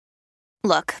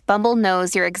Look, Bumble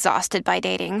knows you're exhausted by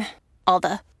dating. All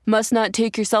the must not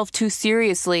take yourself too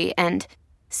seriously and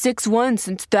 6'1"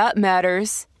 since that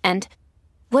matters. And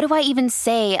what do I even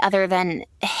say other than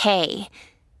hey?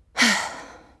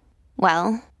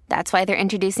 Well, that's why they're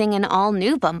introducing an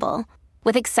all-new Bumble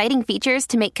with exciting features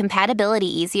to make compatibility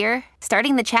easier,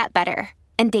 starting the chat better,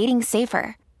 and dating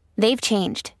safer. They've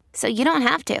changed, so you don't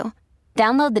have to.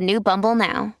 Download the new Bumble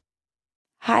now.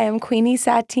 Hi, I'm Queenie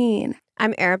Sateen.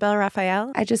 I'm Arabelle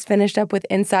Raphael. I just finished up with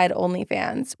Inside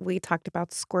OnlyFans. We talked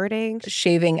about squirting,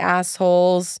 Shaving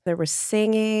assholes, there was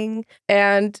singing,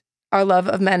 and our love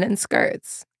of men in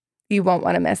skirts. You won't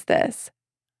want to miss this.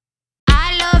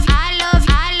 I love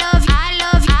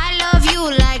you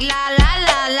like la la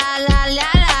la la la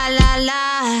la la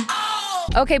la.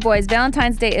 Okay, boys,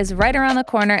 Valentine's Day is right around the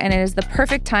corner, and it is the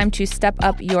perfect time to step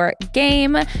up your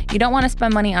game. You don't want to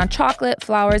spend money on chocolate,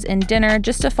 flowers, and dinner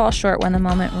just to fall short when the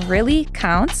moment really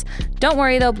counts. Don't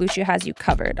worry, though, Blue Chew has you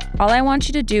covered. All I want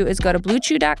you to do is go to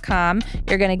BlueChew.com.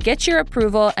 You're going to get your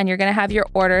approval, and you're going to have your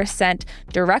order sent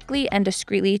directly and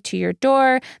discreetly to your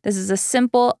door. This is a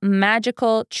simple,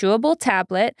 magical, chewable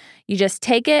tablet. You just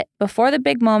take it before the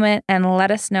big moment and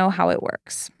let us know how it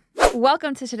works.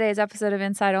 Welcome to today's episode of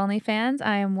Inside OnlyFans.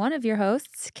 I am one of your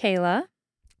hosts, Kayla.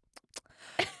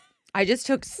 I just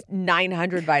took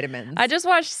 900 vitamins. I just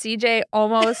watched CJ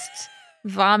almost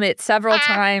vomit several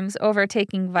times over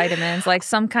taking vitamins like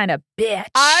some kind of bitch.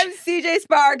 I'm CJ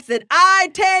Sparks and I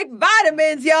take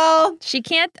vitamins, y'all. She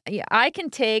can't. I can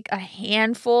take a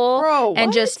handful Bro, and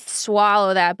what? just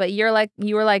swallow that, but you were like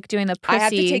doing the pussy. I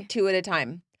have to take 2 at a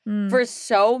time. For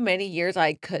so many years,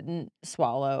 I couldn't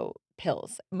swallow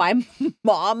pills. My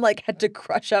mom had to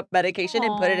crush up medication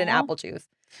and put it in apple juice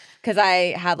because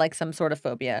I had some sort of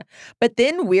phobia. But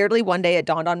then weirdly one day it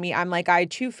dawned on me, I'm like, I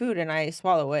chew food and I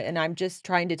swallow it and I'm just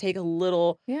trying to take a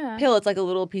little pill. It's like a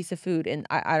little piece of food and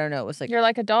I don't know. It was like, you're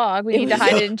like a dog. We need to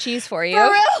hide it in cheese for you. For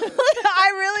real?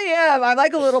 I really am. I'm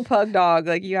like a little pug dog.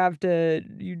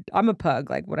 I'm a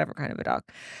pug, whatever kind of a dog.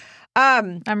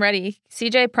 I'm ready.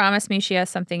 CJ promised me she has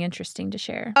something interesting to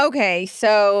share. Okay,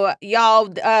 so y'all,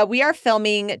 we are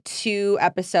filming 2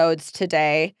 episodes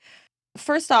today.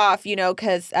 First off,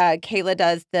 because Kayla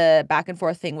does the back and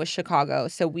forth thing with Chicago,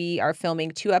 so we are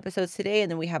filming 2 episodes today, and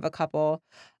then we have a couple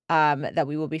that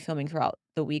we will be filming throughout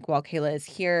the week while Kayla is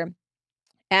here.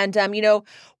 And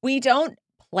we don't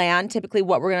plan typically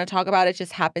what we're going to talk about. It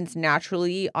just happens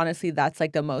naturally. Honestly, that's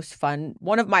the most fun.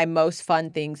 One of my most fun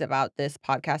things about this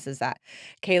podcast is that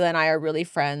Kayla and I are really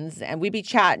friends and we be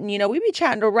chatting,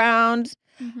 around.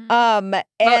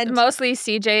 And mostly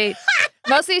CJ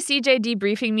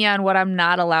debriefing me on what I'm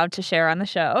not allowed to share on the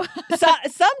show.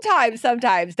 Sometimes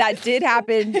that did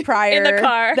happen prior. In the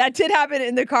car. That did happen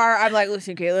in the car. I'm like,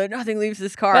 listen, Kayla, nothing leaves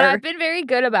this car. But I've been very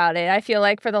good about it. I feel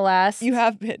like for the last. You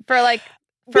have been.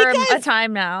 For a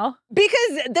time now.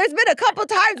 Because there's been a couple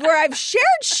times where I've shared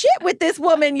shit with this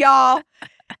woman, y'all.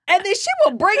 And then she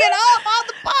will bring it up on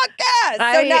the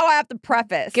podcast. So now I have to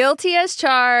preface. Guilty as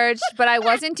charged, but I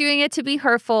wasn't doing it to be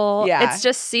hurtful. Yeah. It's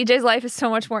just CJ's life is so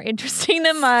much more interesting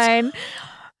than mine.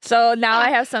 So now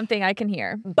I have something I can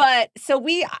hear. But so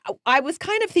I was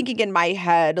kind of thinking in my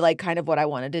head, kind of what I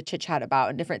wanted to chit chat about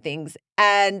and different things.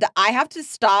 And I have to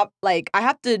stop, I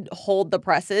have to hold the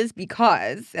presses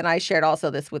because, and I shared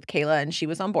also this with Kayla and she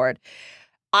was on board.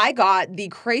 I got the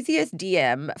craziest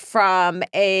DM from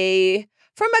a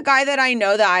guy that I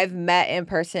know that I've met in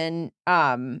person,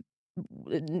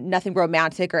 nothing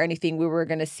romantic or anything. We were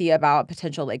going to see about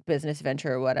potential business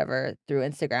venture or whatever through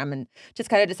Instagram and just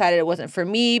kind of decided it wasn't for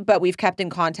me, but we've kept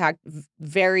in contact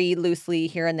very loosely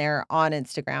here and there on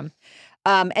Instagram.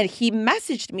 And he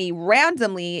messaged me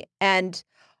randomly and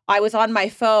I was on my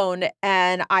phone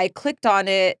and I clicked on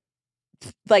it,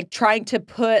 trying to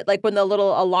put when the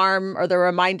little alarm or the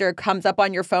reminder comes up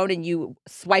on your phone and you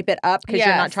swipe it up because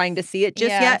you're not trying to see it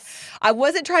just yet. I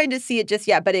wasn't trying to see it just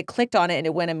yet, but it clicked on it and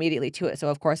it went immediately to it. So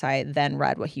of course I then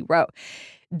read what he wrote.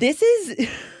 This is,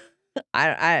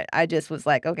 I just was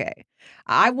like, okay,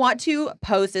 I want to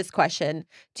pose this question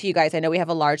to you guys. I know we have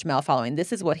a large male following.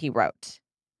 This is what he wrote.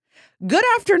 Good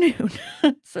afternoon.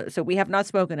 So we have not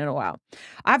spoken in a while.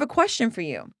 I have a question for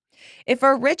you. If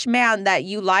a rich man that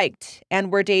you liked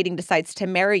and were dating decides to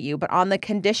marry you, but on the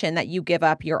condition that you give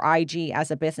up your IG as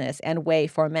a business and way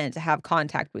for men to have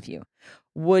contact with you,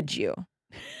 would you?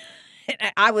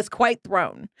 I was quite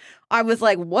thrown. I was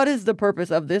like, what is the purpose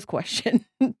of this question?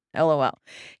 LOL.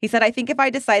 He said, I think if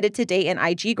I decided to date an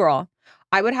IG girl,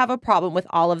 I would have a problem with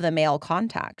all of the male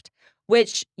contact.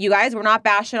 which you guys, we're not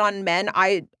bashing on men.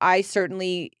 I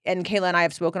certainly, and Kayla and I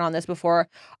have spoken on this before.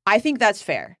 I think that's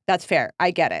fair. That's fair.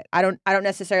 I get it. I don't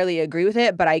necessarily agree with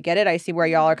it, but I get it. I see where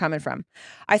y'all are coming from.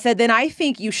 I said, then I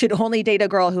think you should only date a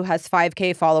girl who has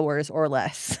 5K followers or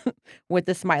less with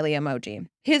the smiley emoji.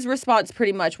 His response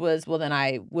pretty much was, well, then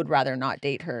I would rather not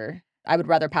date her. I would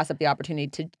rather pass up the opportunity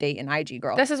to date an IG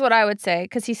girl. This is what I would say,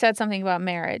 because he said something about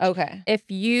marriage. Okay. If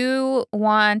you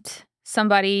want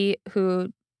somebody who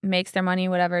makes their money,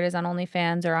 whatever it is, on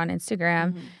OnlyFans or on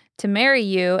Instagram to marry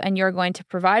you, and you're going to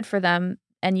provide for them,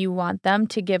 and you want them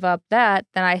to give up that,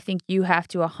 then I think you have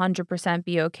to 100%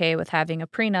 be okay with having a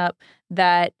prenup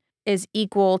that is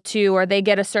equal to, or they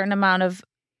get a certain amount of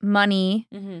money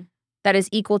that is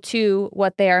equal to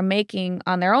what they are making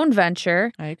on their own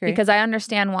venture. I agree. Because I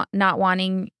understand not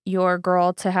wanting your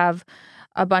girl to have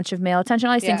a bunch of male attention,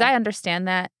 all these things. I understand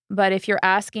that. But if you're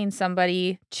asking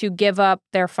somebody to give up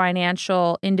their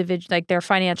financial their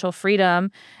financial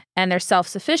freedom and their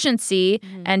self-sufficiency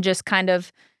and just kind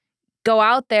of go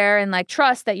out there and like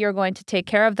trust that you're going to take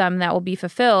care of them and that will be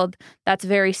fulfilled, that's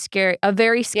very scary. A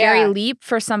very scary leap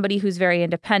for somebody who's very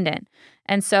independent.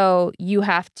 And so you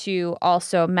have to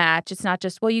also match. It's not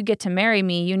just, well, you get to marry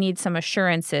me. You need some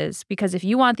assurances, because if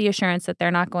you want the assurance that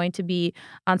they're not going to be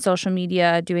on social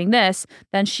media doing this,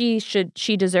 then she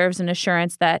deserves an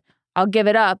assurance that I'll give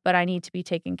it up, but I need to be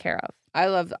taken care of. I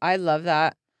love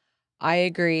that. I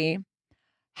agree.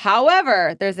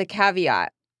 However, there's a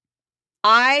caveat.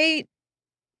 And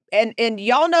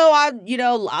y'all know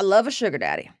I love a sugar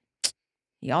daddy.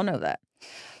 Y'all know that.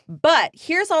 But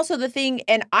here's also the thing,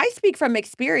 and I speak from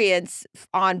experience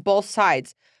on both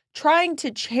sides, trying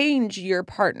to change your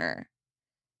partner,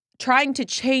 trying to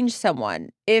change someone.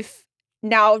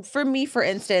 Now, for me, for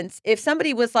instance, if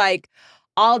somebody was like,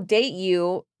 I'll date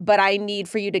you, but I need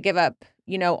for you to give up,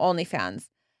 OnlyFans.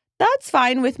 That's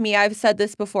fine with me. I've said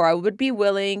this before. I would be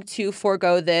willing to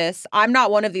forego this. I'm not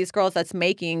one of these girls that's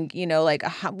making,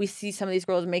 we see some of these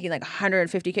girls making like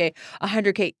 150K,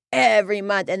 100K every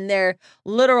month, and they're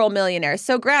literal millionaires.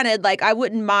 So granted, like I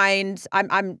wouldn't mind.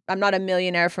 I'm not a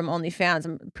millionaire from OnlyFans.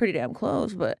 I'm pretty damn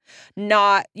close, but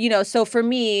not, so for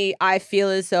me, I feel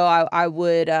as though I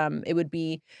would, it would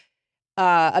be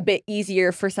a bit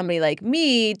easier for somebody like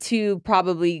me to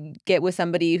probably get with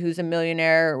somebody who's a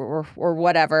millionaire or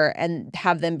whatever, and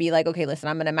have them be like, okay, listen,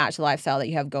 I'm going to match the lifestyle that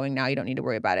you have going now. You don't need to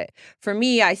worry about it. For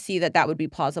me, I see that would be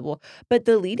plausible. But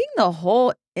deleting the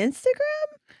whole Instagram?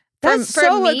 That's for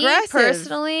so me, aggressive.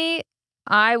 Personally,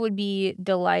 I would be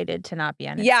delighted to not be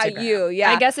on Instagram.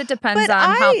 Yeah. I guess it depends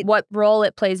on what role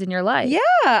it plays in your life. Yeah,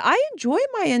 I enjoy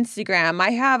my Instagram. I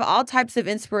have all types of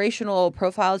inspirational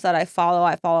profiles that I follow.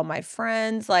 I follow my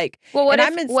friends. Like, well, what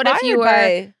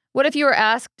if you were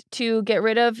asked to get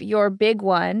rid of your big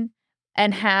one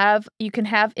and you can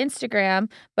have Instagram,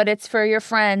 but it's for your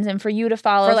friends and for you to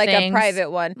follow for like things, a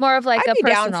private one, more of like I'd a be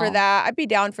personal. down for that. I'd be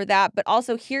down for that. But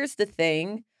also, here's the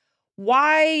thing: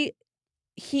 why?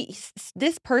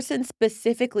 This person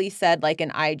specifically said like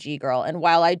an IG girl. And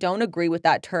while I don't agree with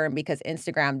that term, because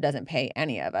Instagram doesn't pay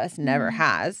any of us, never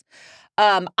has,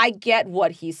 I get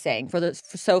what he's saying. For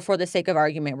the sake of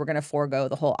argument, we're going to forego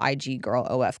the whole IG girl,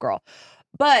 OF girl.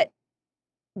 But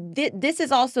this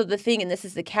is also the thing, and this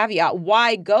is the caveat.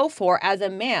 Why go for, as a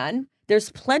man,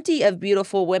 there's plenty of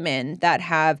beautiful women that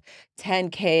have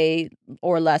 10K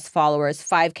or less followers,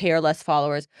 5K or less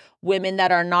followers, women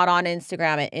that are not on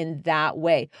Instagram in that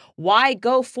way. Why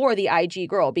go for the IG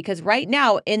girl? Because right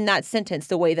now in that sentence,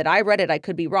 the way that I read it, I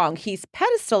could be wrong, he's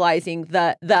pedestalizing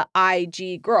the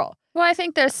IG girl. Well, I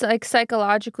think there's like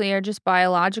psychologically or just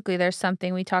biologically, there's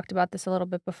something, we talked about this a little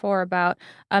bit before, about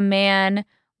a man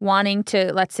wanting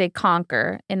to, let's say,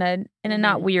 conquer in a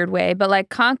not weird way, but like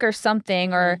conquer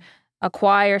something or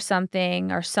acquire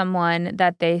something or someone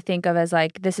that they think of as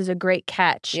like, this is a great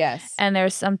catch. Yes. And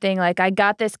there's something like, I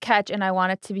got this catch and I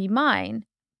want it to be mine.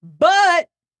 But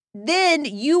then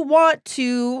you want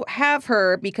to have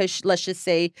her because let's just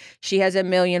say she has 1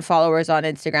 million followers on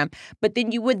Instagram. But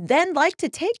then you would then like to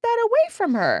take that away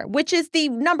from her, which is the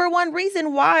number one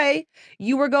reason why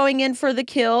you were going in for the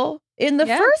kill in the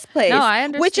first place. No, I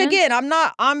understand. Which again,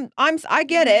 I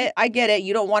get it. I get it.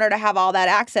 You don't want her to have all that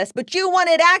access, but you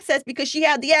wanted access because she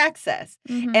had the access.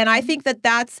 And I think that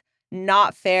that's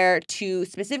not fair to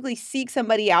specifically seek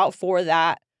somebody out for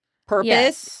that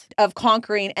purpose of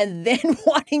conquering and then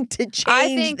wanting to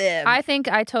change them.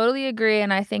 I totally agree.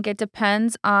 And I think it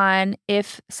depends on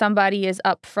if somebody is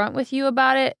upfront with you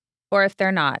about it or if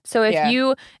they're not. So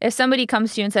if somebody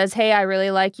comes to you and says, hey, I really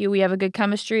like you, we have a good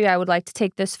chemistry, I would like to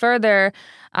take this further,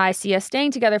 I see us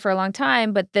staying together for a long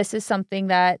time, but this is something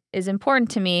that is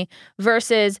important to me,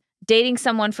 versus dating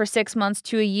someone for 6 months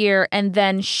to a year and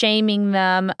then shaming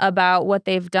them about what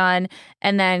they've done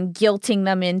and then guilting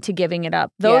them into giving it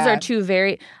up. Those are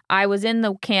two I was in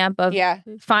the camp of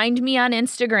find me on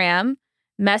Instagram,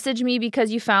 message me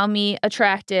because you found me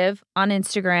attractive on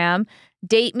Instagram,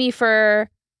 date me for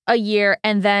a year,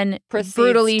 and then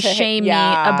brutally shame me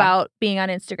about being on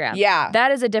Instagram. Yeah.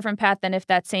 That is a different path than if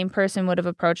that same person would have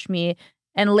approached me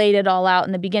and laid it all out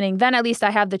in the beginning. Then at least I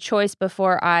have the choice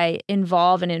before I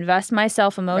involve and invest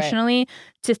myself emotionally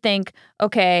to think,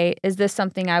 okay, is this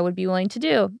something I would be willing to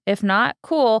do? If not,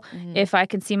 cool. If I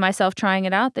can see myself trying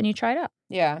it out, then you try it out.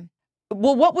 Yeah.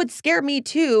 Well, what would scare me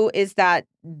too is that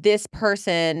this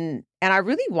person, and I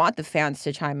really want the fans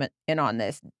to chime in on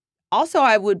this. Also,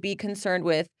 I would be concerned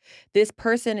with this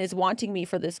person is wanting me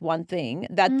for this one thing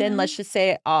that then let's just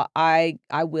say I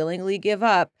willingly give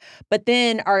up. But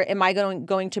then am I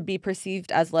going to be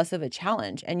perceived as less of a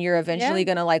challenge? And you're eventually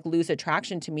going to like lose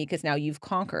attraction to me because now you've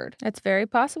conquered. It's very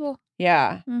possible.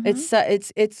 Yeah. It's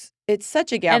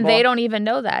such a gamble. And they don't even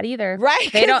know that either. Right.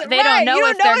 They don't know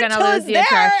if they're going to lose the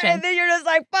attraction. And then you're just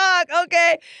like, fuck,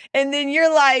 okay. And then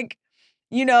you're like,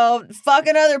 you know,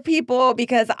 fucking other people,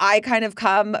 because I kind of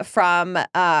come from,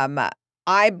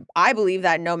 I believe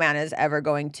that no man is ever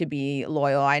going to be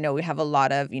loyal. I know we have a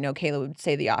lot of, Kayla would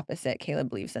say the opposite. Kayla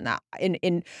believes in that.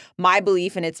 In my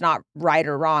belief, and it's not right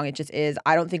or wrong, it just is,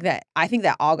 I think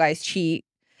that all guys cheat.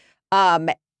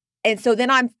 And so then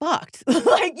I'm fucked.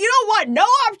 Like, you don't want no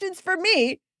options for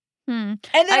me. And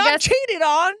then I'm cheated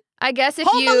on. I guess if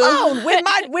home alone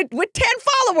with 10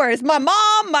 followers, my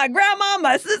mom, my grandma,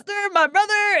 my sister, my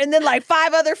brother, and then like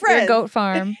 5 other friends. Your goat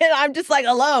farm. And I'm just like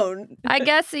alone. I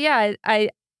guess, yeah. I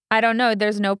don't know.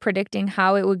 There's no predicting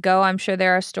how it would go. I'm sure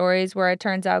there are stories where it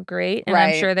turns out great. And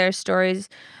I'm sure there's stories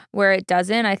where it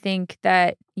doesn't. I think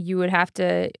that you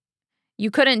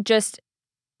couldn't just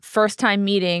first time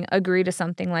meeting agree to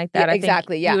something like that. Yeah,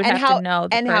 exactly. You would have to know the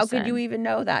person. How could you even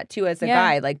know that too as a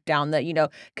guy, like down the,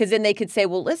 because then they could say,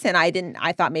 well, listen, I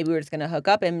thought maybe we were just going to hook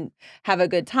up and have a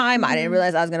good time. I didn't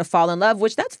realize I was going to fall in love,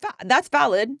 which that's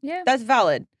valid. Yeah. That's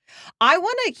valid. I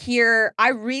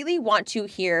really want to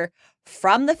hear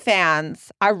from the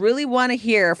fans. I really want to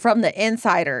hear from the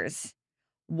insiders.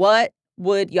 What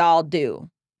would y'all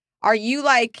do? Are you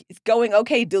like going,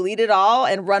 okay, delete it all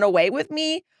and run away with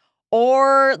me?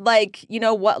 Or like,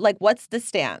 what's the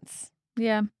stance?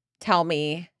 Yeah. Tell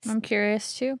me. I'm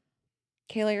curious too.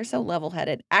 Kayla, you're so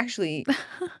level-headed. Actually,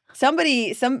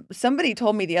 somebody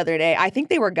told me the other day, I think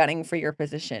they were gunning for your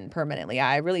position permanently.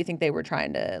 I really think they were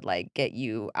trying to like get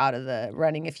you out of the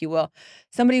running, if you will.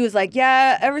 Somebody was like,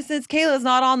 yeah, ever since Kayla's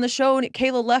not on the show, and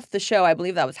Kayla left the show, I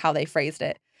believe that was how they phrased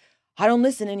it. I don't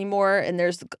listen anymore. And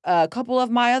there's a couple of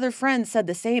my other friends said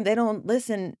the same. They don't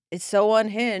listen. It's so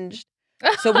unhinged.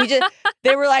 So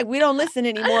they were like, we don't listen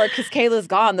anymore because Kayla's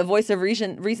gone. The voice of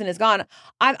reason is gone.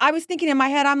 I was thinking in my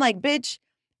head, I'm like, bitch,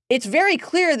 it's very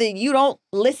clear that you don't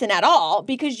listen at all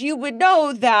because you would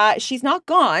know that she's not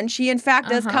gone. She, in fact,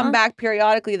 does come back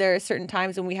periodically. There are certain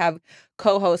times when we have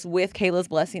co-hosts with Kayla's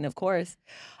blessing, of course.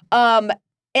 And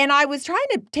I was trying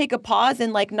to take a pause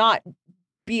and like not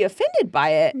be offended by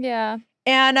it. Yeah.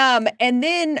 And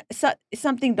then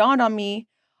something dawned on me.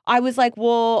 I was like,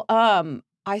 well,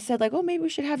 I said like, oh, maybe we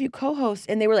should have you co-host.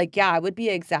 And they were like, yeah, I would be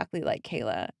exactly like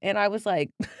Kayla. And I was like,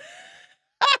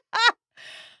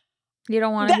 you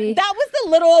don't want to be. That was the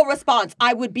literal response.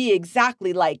 I would be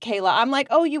exactly like Kayla. I'm like,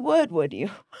 oh, you would you?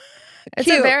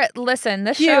 It's listen,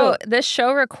 this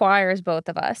show requires both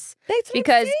of us. That's what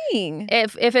because I'm saying.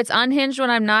 If it's unhinged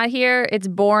when I'm not here, it's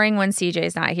boring when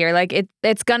CJ's not here. Like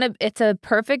it's a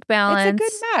perfect balance.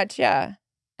 It's a good match, yeah.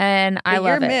 And I love it.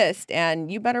 You're missed,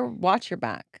 and you better watch your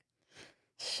back.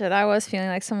 Shit, I was feeling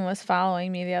like someone was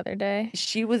following me the other day.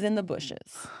 She was in the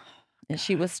bushes, and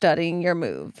she was studying your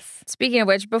moves. Speaking of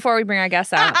which, before we bring our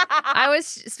guests out, I was,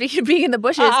 speaking of being in the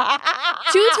bushes,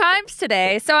 2 times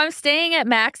today. So I'm staying at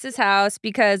Max's house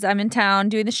because I'm in town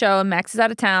doing the show, and Max is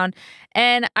out of town.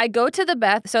 And I go to the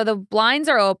bath. So the blinds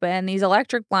are open, these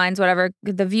electric blinds, whatever,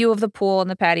 the view of the pool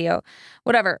and the patio,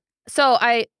 whatever. So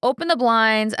I open the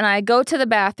blinds and I go to the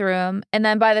bathroom. And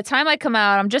then by the time I come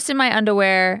out, I'm just in my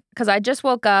underwear because I just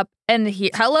woke up. And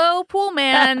hello, pool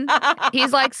man.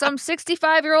 He's like some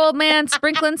 65-year-old man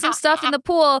sprinkling some stuff in the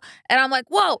pool. And I'm like,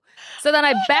 whoa. So then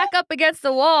I back up against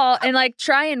the wall and like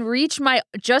try and reach my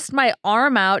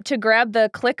arm out to grab the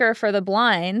clicker for the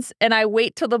blinds. And I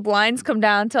wait till the blinds come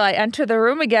down till I enter the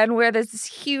room again where there's this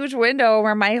huge window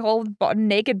where my whole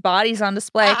naked body's on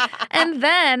display. And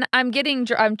then I'm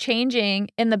changing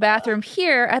in the bathroom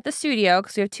here at the studio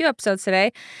because we have 2 episodes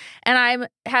today. And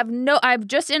I'm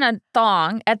just in a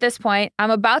thong at this point. I'm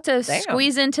about to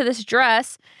squeeze into this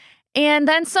dress. And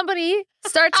then somebody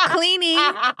starts cleaning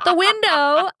the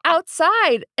window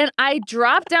outside. And I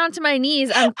drop down to my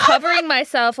knees. I'm covering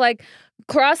myself, like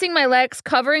crossing my legs,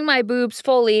 covering my boobs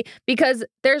fully because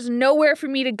there's nowhere for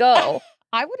me to go.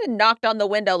 I would have knocked on the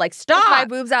window like, With stop. my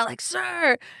boobs out, like,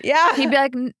 sir. Yeah. He'd be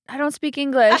like, I don't speak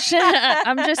English.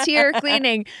 I'm just here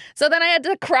cleaning. So then I had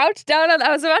to crouch down I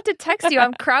was about to text you.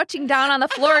 I'm crouching down on the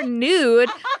floor nude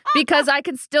because I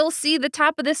can still see the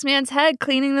top of this man's head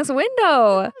cleaning this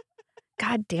window.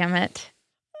 God damn it.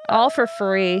 All for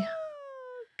free.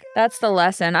 That's the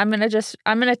lesson. I'm going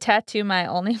to tattoo my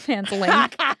OnlyFans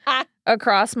link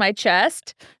across my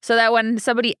chest so that when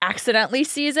somebody accidentally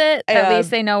sees it, at least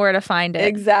they know where to find it.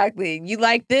 Exactly. You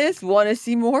like this? Want to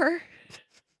see more?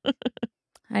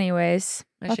 Anyways,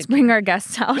 let's bring our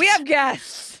guests out. We have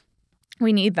guests.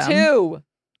 We need them.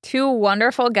 Two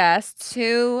wonderful guests.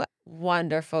 Two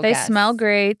wonderful They guests. smell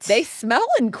great. They smell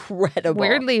incredible.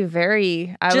 Weirdly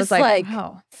very, I Just was like,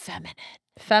 wow.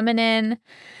 Feminine.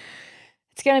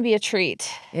 It's going to be a treat.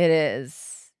 It is.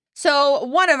 So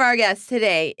one of our guests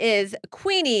today is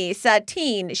Queenie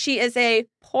Sateen. She is a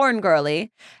porn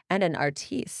girly and an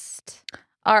artiste.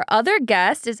 Our other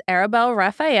guest is Arabelle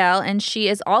Raphael, and she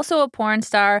is also a porn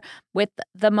star with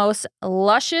the most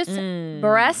luscious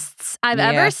breasts I've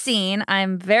ever seen.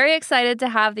 I'm very excited to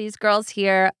have these girls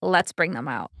here. Let's bring them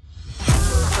out.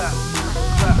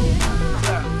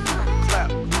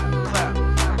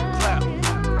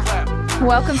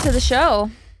 Welcome to the show.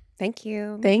 Thank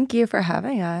you. Thank you for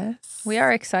having us. We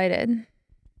are excited.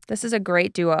 This is a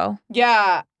great duo.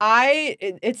 Yeah,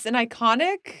 it's an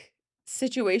iconic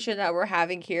situation that we're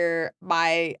having here.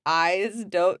 My eyes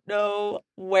don't know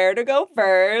where to go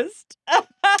first.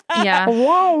 Yeah.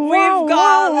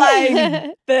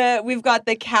 We've got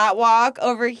the catwalk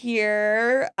over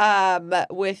here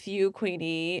with you,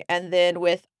 Queenie, and then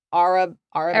with Arabella.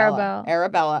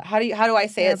 How do I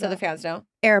say it so the fans know?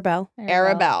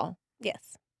 Arabelle.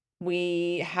 Yes.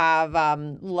 We have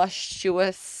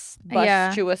lusciouses.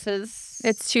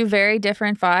 It's two very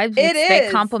different vibes. They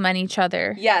complement each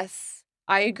other. Yes,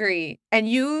 I agree. And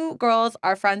you girls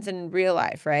are friends in real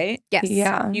life, right? Yes.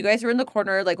 Yeah. You guys were in the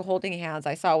corner, like holding hands.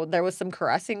 I saw there was some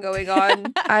caressing going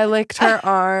on. I licked her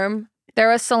arm. There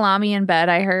was salami in bed,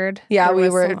 I heard. Yeah, There we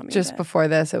was were salami in just bed. before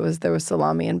this. There was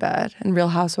salami in bed and Real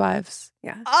Housewives.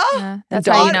 Yeah. Oh, Yeah, that's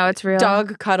how you know it's real.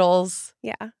 Dog cuddles.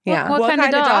 Yeah. Yeah. What kind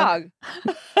of dog?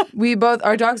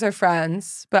 Our dogs are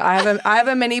friends, but I have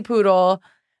a mini poodle.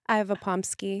 I have a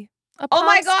Pomsky. Oh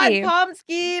my God, Pomsky.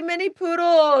 Pomsky mini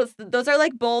poodles. Those are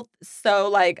like both so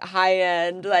like high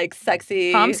end, like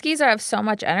sexy. Pomskys have so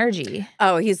much energy.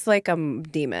 Oh, he's like a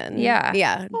demon. Yeah.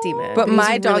 Yeah, demon. But He's my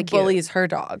really dog cute. bullies her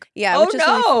dog. Yeah, Oh, which is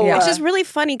no. which Yeah. is really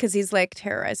funny because he's like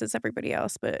terrorizes everybody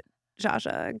else, but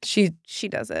Jaja, she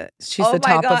does it. She's Oh the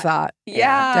my top God. of that.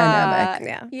 Yeah. Dynamic.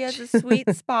 Yeah. He has a sweet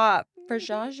spot for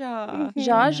Jaja.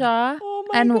 Jaja. Oh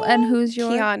my God. And who's your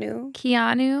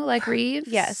Keanu. like Reeves?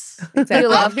 Yes. You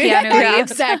love Keanu Yeah,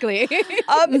 Reeves. exactly.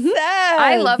 Obsessed.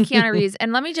 I love Keanu Reeves.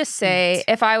 And let me just say,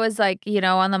 if I was like,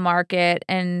 on the market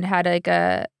and had like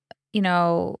a,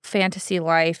 fantasy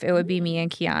life, it would be me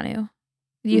and Keanu.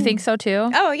 You think so too?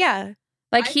 Oh yeah.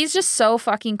 Like he's just so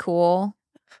fucking cool.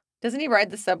 Doesn't he ride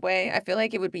the subway? I feel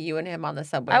like it would be you and him on the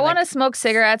subway. I want to like, smoke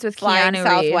cigarettes with flying Keanu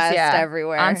Southwest Reeves.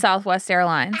 everywhere. On Southwest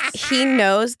Airlines. He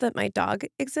knows that my dog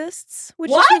exists,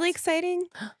 which What? is really exciting.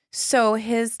 So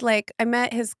I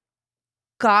met his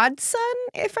godson,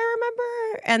 if I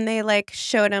remember, and they like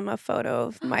showed him a photo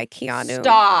of my Keanu.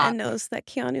 Stop. And knows that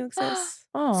Keanu exists.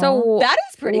 So That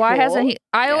is pretty why cool. hasn't he?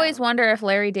 I Yeah. always wonder if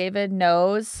Larry David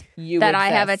knows You that I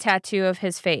have a exist. tattoo of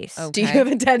his face. Oh. Do you Okay. have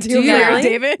a tattoo Do of you Larry really?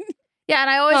 David? Yeah, and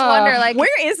I always wonder, like,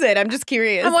 Where is it? I'm just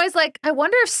curious. I'm always like, I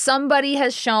wonder if somebody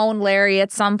has shown Larry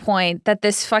at some point that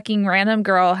this fucking random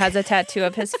girl has a tattoo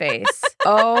of his face.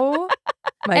 Oh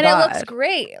my And God. it looks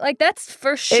great. Like, that's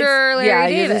for sure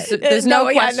Larry David. There's no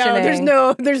questioning.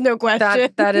 there's no question.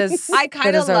 That is. I kind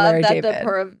that of is our love Larry that David.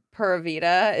 the Pura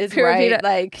Vida is Pura right, Vida.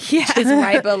 like, Yeah. is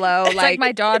right below. It's like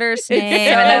my daughter's name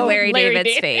and then Larry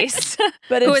David's face.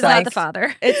 but Who it's is not like, the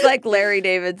father. It's like Larry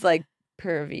David's like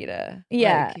Pura Vida.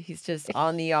 Yeah. Like, he's just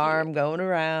on the arm going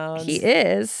around. He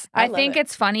is. I I love think it.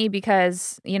 it's funny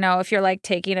because, if you're like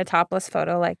taking a topless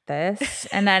photo like this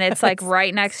and then it's like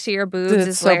right next to your boobs It's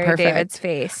is so Larry perfect. David's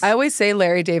face. I always say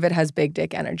Larry David has big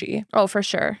dick energy. Oh, for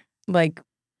sure. Like,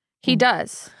 He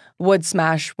does. would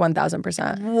smash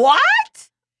 1000%. What?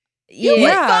 You would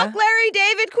Yeah. fuck Larry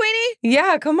David, Queenie?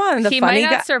 Yeah, come on. The He funny might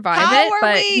guy. not survive How it, are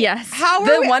but we? yes. How are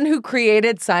The we? one who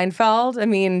created Seinfeld. I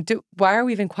mean, why are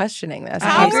we even questioning this?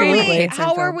 How Absolutely. are we?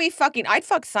 How are we fucking? I'd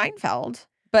fuck Seinfeld.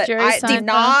 but Jerry I did Seinfeld?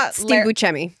 not. Steve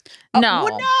Buscemi. No.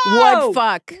 Would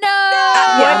fuck.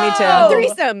 Yeah, me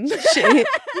too. Threesome.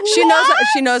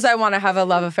 She knows I want to have a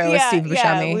love affair with Steve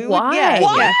Buscemi. we would- Why? Yeah,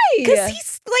 Why? Because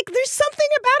he's like, there's something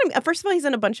about him. First of all, he's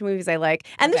in a bunch of movies I like,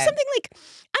 and there's Okay. something like,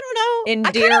 I don't know,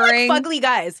 Endearing. I kind of like fugly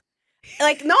guys.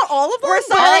 Like not all of them. We're but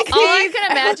sorry, like, All I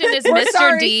can imagine is We're Mr.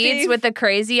 sorry, Deeds Steve. with the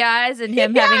crazy eyes and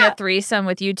him having a threesome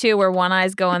with you two where one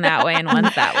eye's going that way and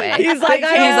one's that way. He's like,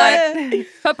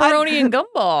 Pepperoni and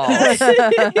gumball.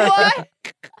 what?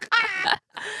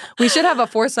 We should have a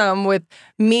foursome with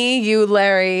me, you,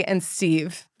 Larry, and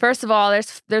Steve. First of all,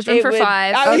 there's room for 5.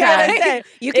 I was Okay. gonna say,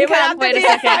 You can it would have to wait a be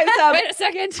second. five-some. Wait a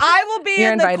second. I will be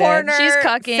You're in the invited. corner. She's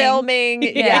cucking. filming. Yeah.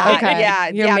 Yeah, Okay. yeah,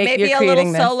 You're Maybe you're a little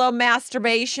creating this. solo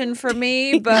masturbation for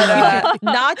me, but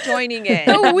not joining in.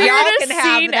 The Y'all weirdest can have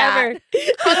scene that.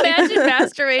 ever. Imagine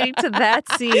masturbating to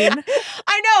that scene.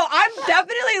 I know. I'm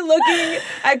definitely looking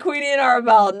at Queenie and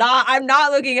Arabelle. I'm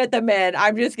not looking at the men.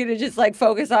 I'm just gonna like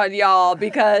focus on y'all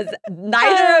because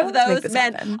neither of Let's make those this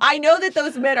men. happen. I know that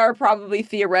those men are probably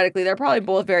theoretically they're probably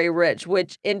both very rich,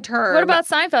 which in turn. What about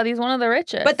Seinfeld? He's one of the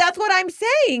richest. But that's what I'm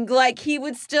saying. Like he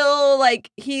would still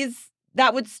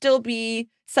that would still be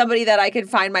somebody that I could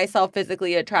find myself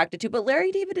physically attracted to. But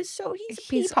Larry David is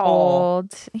he's tall.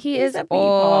 old. He He's is a peepaw.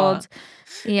 old.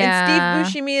 Yeah. And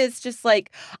Steve Buscemi is just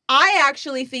like, I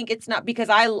actually think it's not because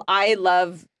I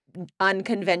love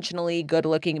unconventionally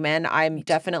good-looking men. I'm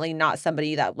definitely not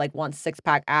somebody that like wants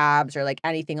six-pack abs or like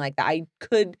anything like that. I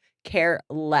could care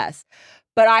less.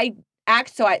 But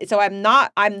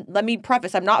let me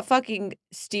preface, I'm not fucking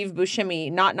Steve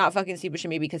Buscemi, not fucking Steve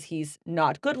Buscemi because he's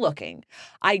not good looking.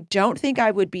 I don't think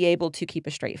I would be able to keep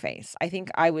a straight face. I think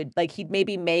I would like he'd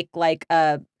maybe make like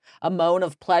a moan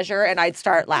of pleasure and I'd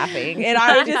start laughing. And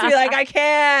I would just be like, I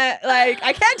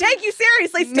can't take you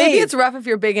seriously, Steve. Maybe it's rough if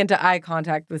you're big into eye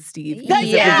contact with Steve. because it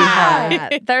would be Yeah.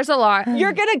 hard. There's a lot.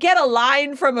 You're gonna get a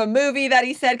line from a movie that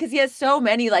he said because he has so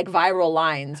many like viral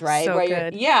lines, right? So Where you're-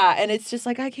 good. yeah, and it's just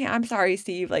like I'm sorry,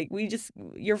 Steve. Like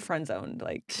you're friend zoned.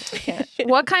 Like I can't.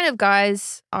 What kind of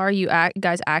guys are you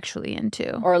guys actually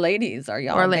into? Or ladies, are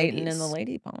y'all Or dating in ladies. the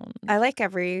lady pond? I like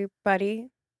everybody.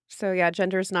 So yeah,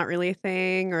 gender's not really a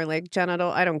thing, or like genital.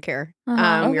 I don't care.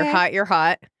 Uh-huh. You're Okay. hot. You're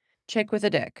hot. Chick with a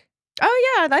dick.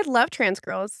 Oh yeah, I love trans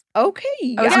girls.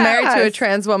 Okay, I was married to a yes.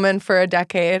 trans woman for a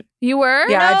decade. You were?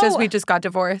 Yeah, No. we just got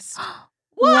divorced.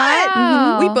 What?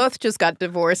 Wow. We both just got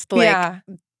divorced like yeah.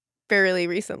 fairly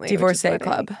recently. which is Divorcee funny.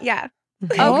 club. Yeah.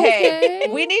 Okay. Okay.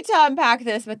 We need to unpack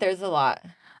this, but there's a lot.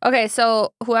 Okay,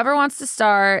 so whoever wants to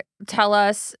start, tell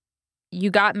us you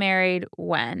got married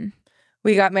when?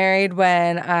 We got married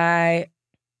when a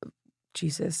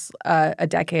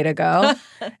decade ago.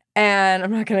 And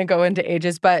I'm not going to go into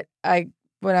ages, but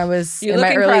when I was You in look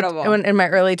my incredible. in my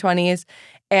early 20s,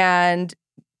 and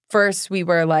first we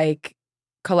were like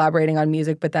collaborating on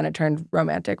music, but then it turned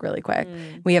romantic really quick.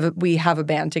 We have a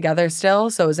band together still,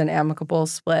 so it was an amicable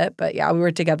split. But yeah, we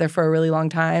were together for a really long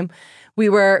time.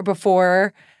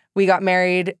 Before we got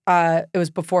married, it was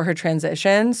before her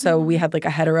transition, so we had like a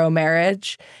hetero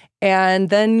marriage, and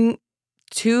then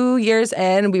 2 years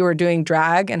in, we were doing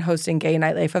drag and hosting gay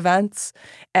nightlife events.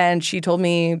 And she told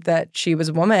me that she was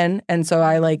a woman. And so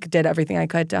I like did everything I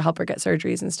could to help her get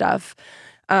surgeries and stuff.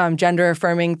 Gender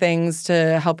affirming things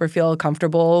to help her feel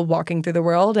comfortable walking through the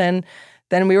world. And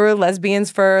then we were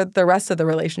lesbians for the rest of the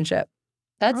relationship.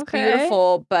 That's Okay.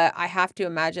 beautiful, but I have to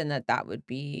imagine that would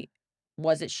be.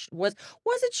 Was it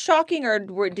shocking,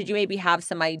 or did you maybe have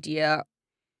some idea,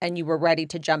 and you were ready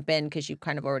to jump in because you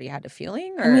kind of already had a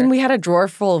feeling? Or? I mean, we had a drawer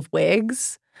full of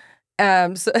wigs.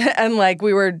 And like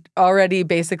we were already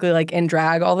basically like in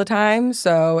drag all the time.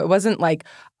 So it wasn't like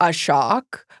a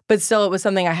shock, but still it was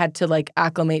something I had to like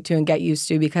acclimate to and get used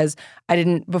to because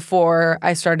before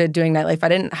I started doing nightlife, I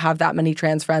didn't have that many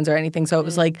trans friends or anything. So it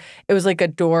was like a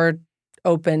door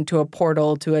open to a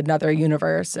portal to another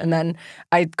universe. And then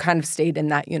I kind of stayed in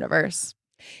that universe.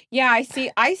 Yeah,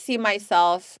 I see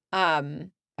myself.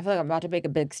 I feel like I'm about to make a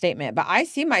big statement, but I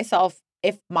see myself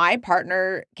if my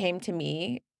partner came to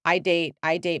me. I date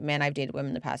men. I've dated women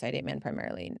in the past. I date men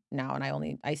primarily now,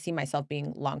 and I see myself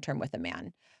being long term with a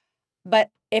man. But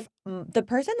if the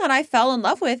person that I fell in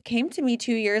love with came to me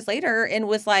 2 years later and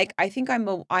was like, I think I'm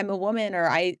a woman, or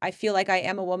I feel like I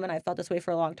am a woman. I felt this way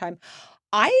for a long time.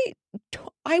 I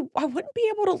wouldn't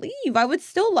be able to leave. I would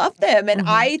still love them, and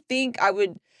I think I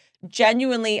would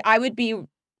be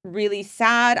really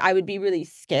sad. I would be really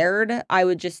scared. I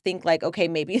would just think like, okay,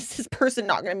 maybe is this person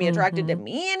not going to be attracted to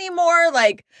me anymore?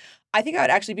 Like, I think I would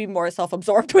actually be more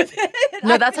self-absorbed with it.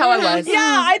 No, that's how I was. Yeah,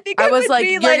 I think I was would like,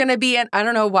 be you're going to be in, I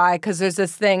don't know why, because there's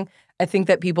this thing, I think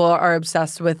that people are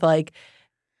obsessed with like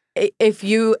if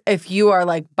you are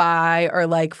like bi or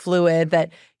like fluid,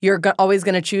 that you're always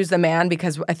going to choose the man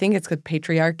because I think it's with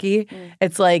patriarchy.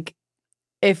 It's like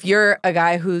if you're a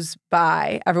guy who's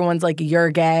bi, everyone's like you're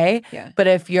gay. Yeah. But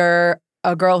if you're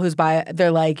a girl who's bi,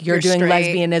 they're like you're doing straight.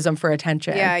 lesbianism for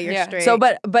attention. Yeah, you're straight. So,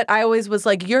 but I always was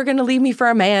like, you're gonna leave me for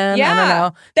a man. Yeah. I don't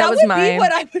know. That was would mine. be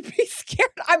what I would be scared.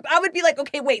 I would be like,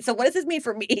 okay, wait. So what does this mean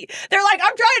for me? They're like,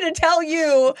 I'm trying to tell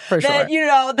you For that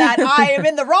sure. that I am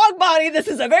in the wrong body. This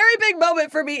is a very big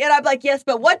moment for me, and I'm like, yes,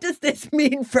 but what does this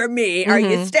mean for me? Are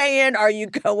you staying? Are you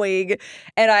going?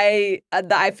 And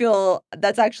I feel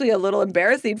that's actually a little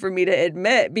embarrassing for me to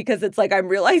admit because it's like I'm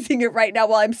realizing it right now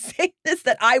while I'm saying this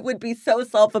that I would be so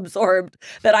self-absorbed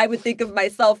that I would think of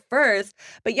myself first.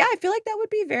 But yeah, I feel like that would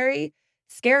be very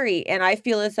scary. And I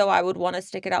feel as though I would want to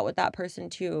stick it out with that person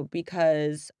too,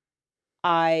 because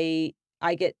I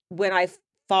get, when I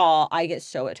fall, I get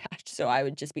so attached. So I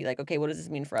would just be like, okay, what does this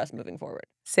mean for us moving forward?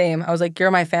 Same. I was like,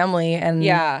 you're my family. And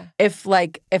if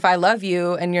I love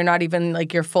you and you're not even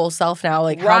like your full self now,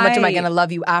 like how much am I going to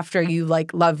love you after you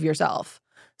like love yourself?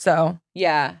 So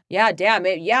damn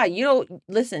it. Yeah, you don't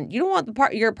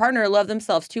want your partner to love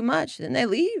themselves too much, then they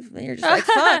leave. And you're just like,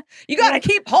 son, you got to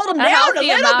keep holding them down a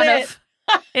little bit.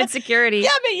 Insecurity. Yeah,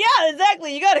 but yeah,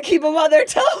 exactly. You got to keep them on their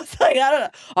toes. Like, I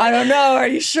don't know. Are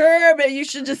you sure? But you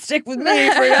should just stick with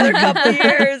me for another couple of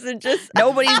years and just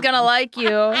Nobody's gonna like you.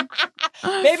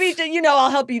 maybe I'll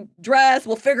help you dress.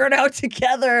 We'll figure it out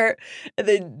together.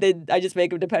 And then I just make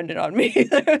them dependent on me.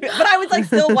 But I would like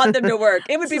still want them to work.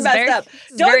 It would be messed up.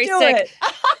 Don't do it.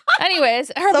 Anyways,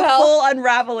 The Arabelle, full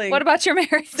unraveling. what about your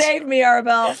marriage? Save me,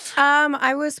 Arabelle.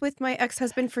 I was with my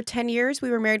ex-husband for 10 years. We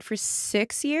were married for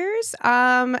 6 years.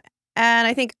 And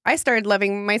I think I started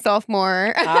loving myself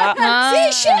more.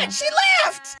 See, shit, she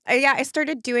left. I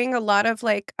started doing a lot of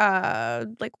like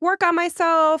work on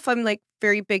myself. I'm like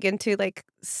very big into like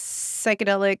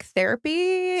psychedelic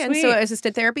therapy and so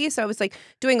assisted therapy. So I was like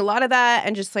doing a lot of that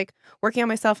and just like working on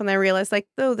myself. And then I realized like,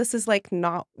 oh, this is like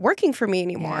not working for me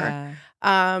anymore. Yeah.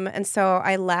 And so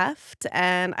I left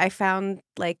and I found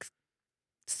like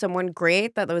someone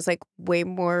great that was like way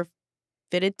more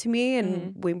fitted to me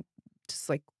and way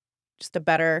just a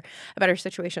better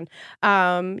situation.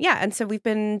 And so we've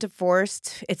been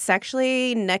divorced. It's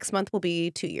actually next month will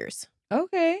be 2 years.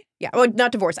 Okay. Yeah, well,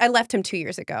 not divorced. I left him 2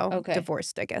 years ago. Okay.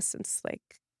 Divorced, I guess, since like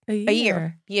a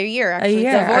year. A year, A actually.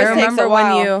 year. Divorce I takes remember a when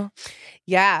while. you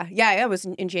Yeah, it was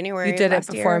in January. You did it last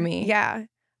before year. me. Yeah.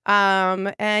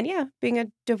 And yeah, being a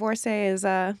divorcee is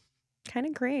kind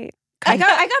of great. I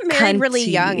got married really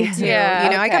young too. Yeah,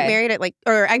 I got okay. married at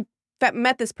I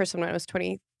met this person when I was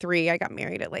 23. I got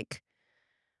married at like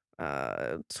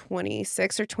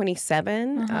 26 or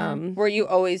 27. Were you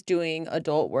always doing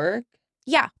adult work?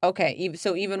 Yeah. Okay.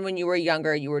 So even when you were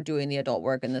younger, you were doing the adult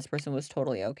work and this person was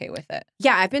totally okay with it.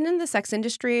 Yeah, I've been in the sex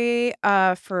industry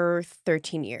for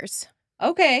 13 years.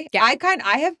 Okay. Yeah.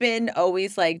 I have been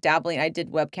always like dabbling. I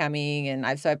did webcamming and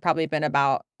I've probably been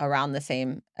about around the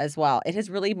same as well. It has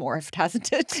really morphed,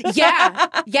 hasn't it? Yeah.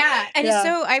 And Yeah.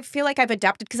 so I feel like I've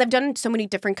adapted because I've done so many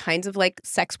different kinds of like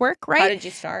sex work, right? How did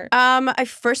you start? I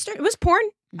first started, it was porn.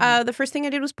 The first thing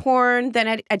I did was porn. Then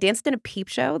I danced in a peep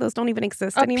show. Those don't even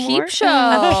exist anymore. Peep show.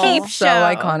 A peep so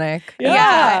show. iconic.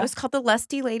 Yeah. It was called The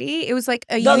Lusty Lady. It was like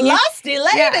a The union. Lusty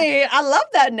Lady. I love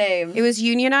that name. It was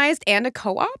unionized and a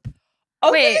co-op.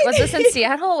 Okay. Wait, was this in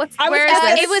Seattle? Where is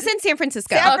at- this? It was in San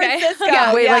Francisco. San Okay.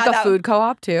 Francisco. Wait, Yeah, like a that- food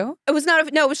co-op too? It was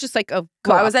not. No, it was just like a. Why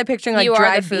co-op. was I picturing like You are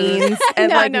dried the food. beans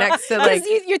and No, like no. next to Because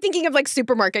like you're thinking of like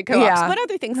supermarket co-ops, Yeah. but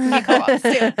other things can be co-ops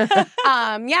too.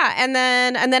 And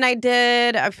then I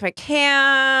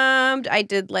camped. I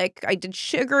did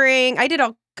sugaring. I did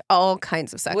all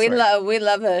kinds of sex We work.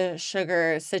 love a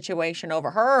sugar situation over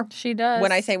her. She does.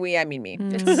 When I say we, I mean me.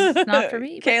 It's not for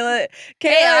me. but- Kayla,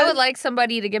 Hey, I would like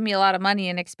somebody to give me a lot of money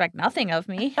and expect nothing of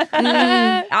me.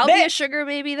 I'll be a sugar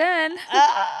baby then.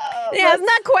 Yeah, it's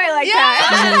not quite like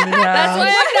that. That's why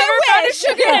I've never found a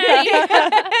sugar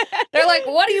daddy. They're like,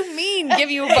 what do you mean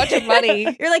give you a bunch of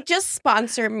money? You're like, just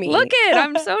sponsor me. Look it,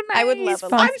 I'm so nice. I would love a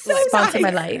I'm so sponsor my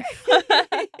nice.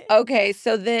 life. Okay,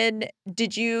 so then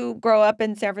did you grow up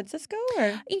in San Francisco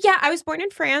or? Yeah, I was born in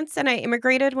France and I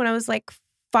immigrated when I was like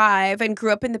 5 and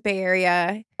grew up in the Bay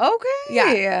Area. Okay.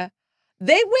 Yeah.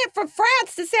 They went from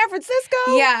France to San Francisco?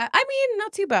 Yeah, I mean,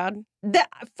 not too bad.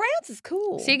 France is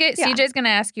cool. CJ's going to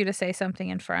ask you to say something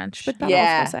in French. But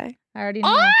Yeah. say. I already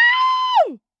know.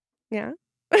 Oh! Yeah.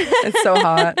 It's so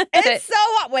hot. It's so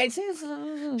hot. Wait.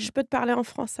 Je peux te parler en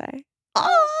français.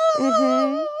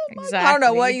 Oh. Exactly. I don't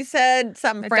know what you said.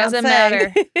 Something It Francais. doesn't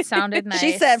matter. It sounded nice.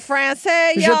 She said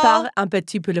Francais, Je y'all. parle un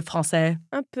petit peu le français.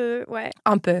 Un peu, ouais.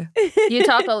 Un peu.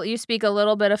 You speak a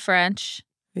little bit of French.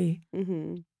 Oui.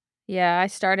 Mm-hmm. Yeah, I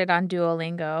started on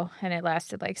Duolingo and it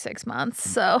lasted like 6 months.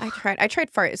 So I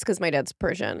tried Farsi because my dad's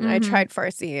Persian. I tried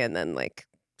Farsi and then like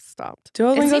stopped.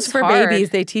 Duolingo's seems for hard. babies.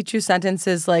 They teach you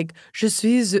sentences like "Je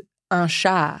suis un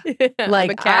chat,"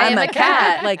 like I'm I'm a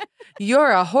cat, like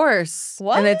you're a horse,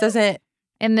 What? and it doesn't.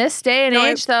 in this day and No,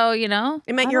 age, though, you know,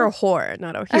 It meant you're a whore,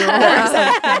 not a hero.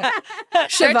 they're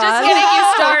just getting you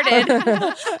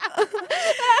started.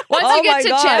 Once Oh you get my to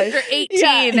gosh. chapter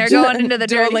 18, they're going into the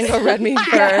dirty Duolingo read me for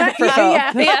Phil.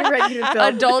 yeah. Ready to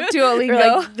film. adult We're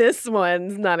Duolingo. like, this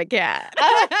one's not a cat.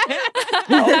 Oh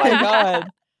my God.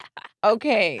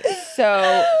 Okay,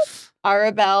 so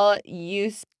Arabelle,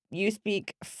 you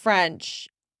speak French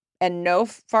and no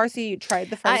Farsi. You tried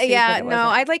the Farsi? Yeah, but it no,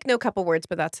 wasn't- I like know a couple words,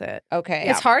 but that's it. Okay.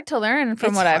 It's hard to learn from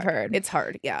It's what I've hard. heard. It's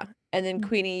hard, yeah. And then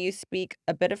Queenie, you speak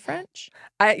a bit of French?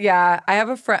 I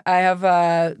have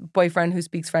a boyfriend who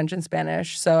speaks French and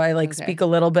Spanish, so I like Okay. speak a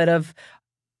little bit of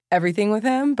everything with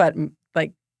him, but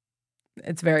like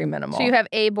it's very minimal. So you have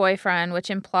a boyfriend, which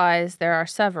implies there are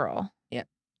several. Yeah.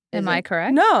 Am I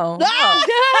correct? no?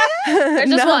 There's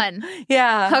just No. one.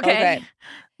 Yeah. Okay.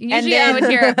 Usually I would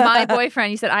hear my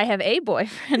boyfriend. You said I have a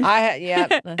boyfriend. Yeah.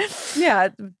 Yeah,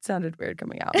 it sounded weird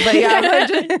coming out, but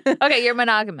yeah. Okay, you're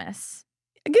monogamous.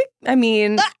 I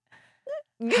mean,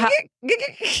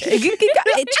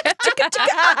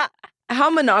 how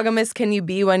monogamous can you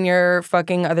be when you're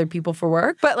fucking other people for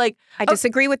work? But like, I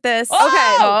disagree with this. okay,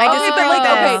 I disagree with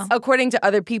okay, this. according to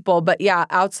other people, but yeah,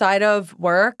 outside of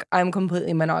work, I'm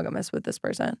completely monogamous with this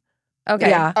person. Okay.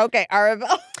 Yeah. Okay,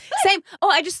 Arabelle. Same. Oh,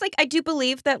 I do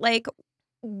believe that like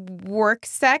work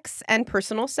sex and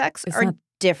personal sex It's are not-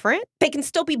 different. They can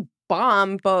still be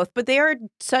bomb both, but they are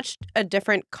such a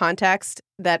different context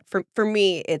that for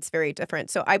me it's very different.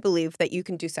 So I believe that you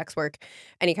can do sex work,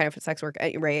 any kind of sex work,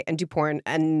 right, and do porn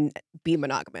and be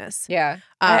monogamous. Yeah.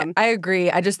 I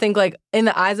agree. I just think like in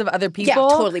the eyes of other people,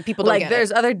 yeah, totally. People don't like get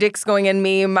there's it. other dicks going in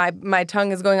me. My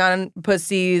tongue is going on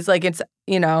pussies. Like it's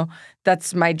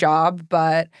that's my job.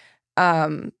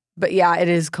 But yeah, it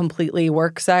is completely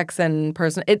work sex and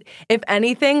person. If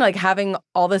anything, like having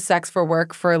all the sex for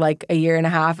work for like a year and a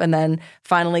half, and then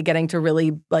finally getting to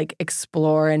really like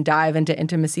explore and dive into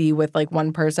intimacy with like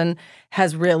one person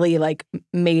has really like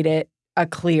made it a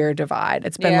clear divide.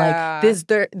 It's been Yeah.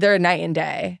 like they're night and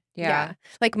day. Yeah.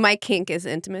 Like my kink is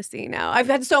intimacy now. I've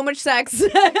had so much sex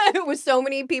with so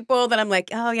many people that I'm like,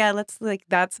 oh yeah, let's like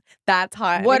that's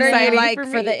hot. and What are you exciting like for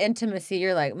me. the intimacy?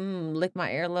 You're like, lick my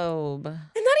earlobe. And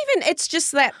not even, it's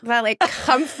just that like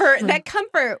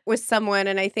comfort with someone.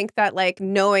 And I think that like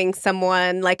knowing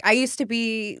someone, like I used to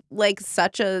be like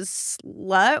such a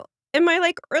slut in my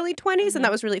like early 20s and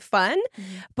that was really fun.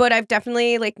 But I've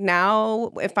definitely like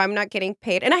now if I'm not getting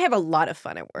paid, and I have a lot of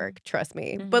fun at work, trust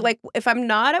me. But like if I'm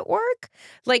not at work,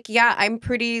 like yeah, I'm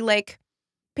pretty like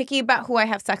picky about who I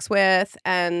have sex with.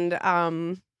 And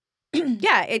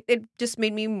yeah, it just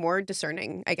made me more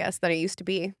discerning, I guess, than I used to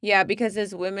be. Yeah, because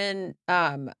as women,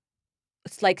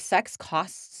 it's like sex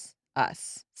costs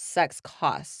us. Sex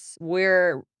costs.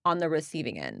 We're on the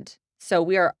receiving end. So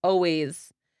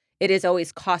it is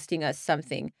always costing us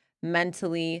something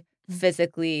mentally,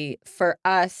 physically. For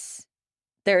us,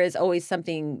 there is always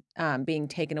something being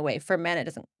taken away. For men, it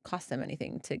doesn't cost them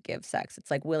anything to give sex.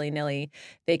 It's like willy-nilly.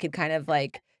 They could kind of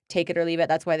like take it or leave it.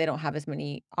 That's why they don't have as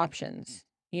many options,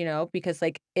 because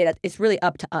like it's really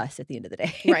up to us at the end of the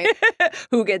day. Right.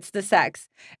 Who gets the sex.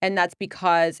 And that's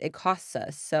because it costs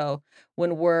us. So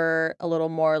when we're a little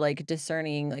more like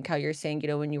discerning, like how you're saying,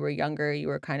 when you were younger, you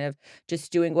were kind of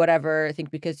just doing whatever, I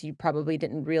think because you probably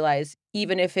didn't realize,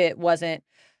 even if it wasn't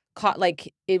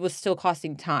like it was still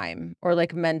costing time or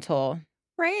like mental.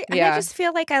 Right? And Yeah. I just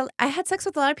feel like I had sex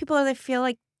with a lot of people that I feel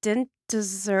like didn't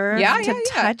deserve to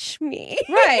touch me.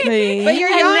 Right. But you're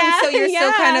And young, now- so you're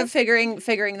still kind yeah. of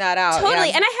figuring that out. Totally.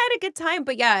 Yeah. And I had a good time.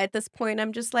 But yeah, at this point,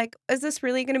 I'm just like, is this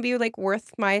really going to be like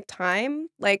worth my time?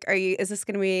 Like, is this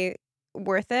going to be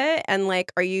worth it? And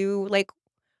like, are you like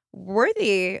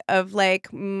worthy of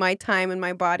like my time and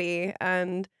my body?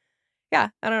 And yeah,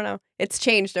 I don't know. It's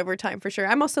changed over time for sure.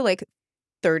 I'm also like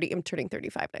 30. I'm turning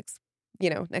 35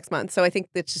 next month. So I think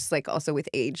it's just like also with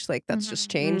age, like that's just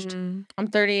changed. I'm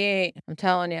 38. I'm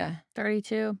telling you.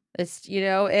 32. It's,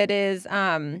 it is,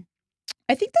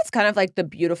 I think that's kind of like the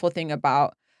beautiful thing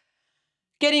about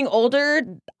getting older.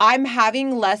 I'm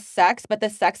having less sex, but the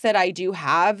sex that I do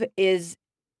have is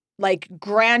like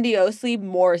grandiosely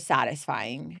more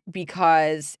satisfying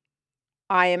because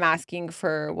I am asking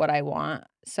for what I want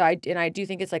So I do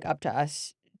think it's like up to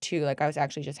us too. Like I was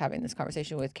actually just having this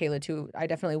conversation with Kayla too. I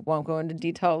definitely won't go into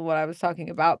detail of what I was talking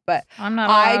about, but I'm not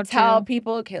allowed I tell to.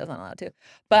 people, Kayla's not allowed to,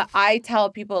 but I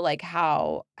tell people like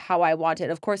how I want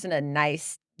it, of course, in a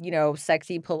nice,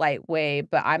 sexy, polite way,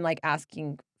 but I'm like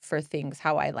asking for things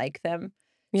how I like them.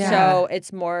 Yeah. So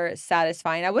it's more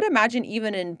satisfying. I would imagine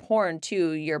even in porn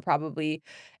too, you're probably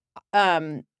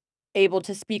able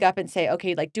to speak up and say,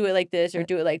 okay, like do it like this or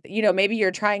do it like, maybe you're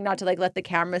trying not to like let the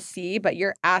camera see, but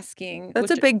you're asking.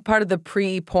 That's a big part of the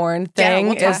pre-porn thing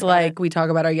we'll talk is like we talk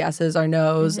about our yeses, our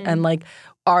nos, and like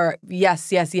our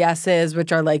yeses,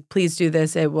 which are like, please do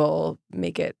this. It will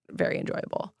make it very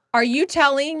enjoyable. Are you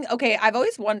telling, okay, I've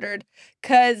always wondered,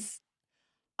 because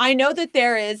I know that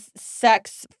there is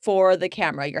sex for the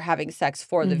camera. You're having sex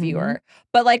for the viewer.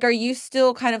 But like, are you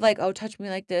still kind of like, oh, touch me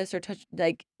like this or touch,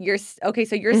 like okay,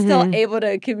 so you're still able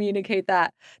to communicate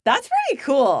that. That's pretty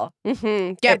cool.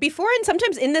 Yeah, before and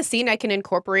sometimes in the scene I can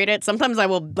incorporate it. Sometimes I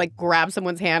will like grab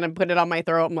someone's hand and put it on my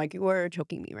throat. I'm like, you are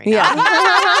choking me right now.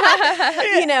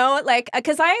 Like,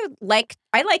 because I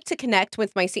like to connect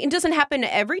with my scene. It doesn't happen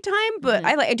every time, but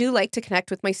I do like to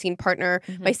connect with my scene partner.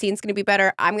 My scene's going to be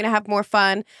better. I'm going to have more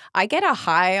fun. I get a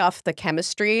high off the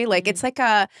chemistry. Like it's like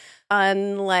a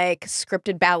unlike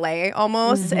scripted ballet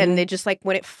almost, and they just like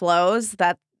when it flows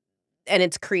and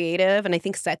it's creative, and I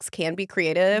think sex can be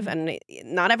creative, and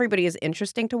not everybody is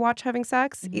interesting to watch having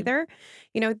sex either.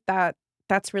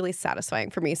 That's really satisfying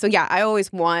for me. So yeah, I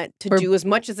always want to do as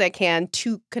much as I can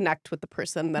to connect with the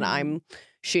person that I'm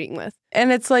shooting with.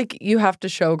 And it's like you have to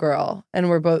showgirl, and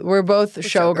we're both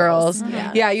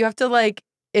showgirls. Yeah, you have to like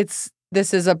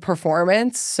this is a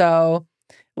performance, so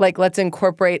like let's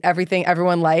incorporate everything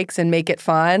everyone likes and make it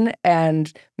fun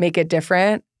and make it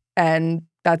different, and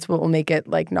that's what will make it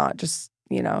like not just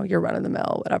your run of the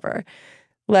mill whatever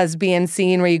lesbian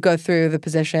scene where you go through the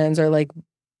positions, or like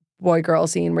boy girl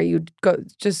scene where you go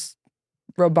just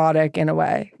robotic in a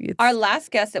way. Our last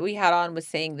guest that we had on was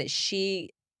saying that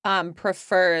she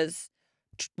prefers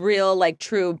real like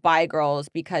true bi girls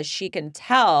because she can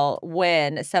tell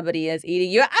when somebody is eating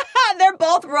you. They're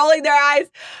both rolling their eyes.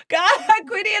 God,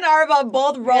 Queenie and Arabelle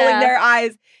both rolling their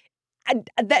eyes.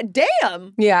 That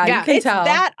damn. Yeah, you can tell. It's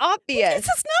that obvious. It's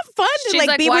just not fun to She's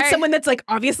like be with someone that's like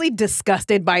obviously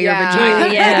disgusted by your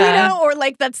vagina. Yeah. Or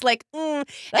like that's like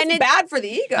That's and bad for the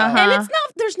ego. And it's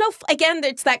not, there's no, again,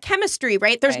 it's that chemistry,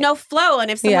 right? There's no flow.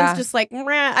 And if someone's just like,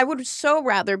 meh, I would so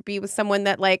rather be with someone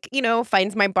that like,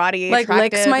 finds my body like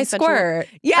attractive. licks my squirt.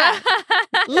 Yeah.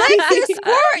 Like you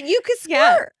squirt. You could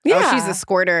squirt. Yeah. Oh, she's a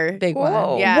squirter. Big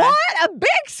one. Yeah. What? A big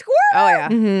squirt? Oh, yeah.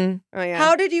 Mm-hmm. Oh, yeah.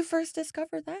 How did you first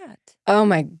discover that? Oh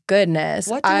my goodness.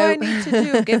 What do I need to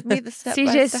do? Give me the step by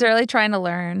CJ's step. really trying to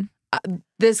learn.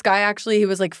 This guy actually, he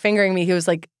was like fingering me. He was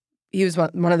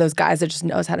one of those guys that just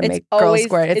knows how to make girls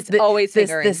squirt. It's always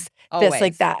fingering. This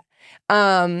like that.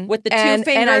 With the two fingers?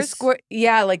 And I squirt,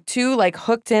 like two like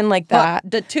hooked in like that.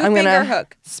 The two I'm finger gonna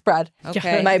hook. Spread.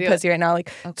 Okay. My pussy right now,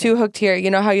 like two hooked here. You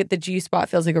know how the G spot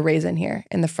feels like a raisin here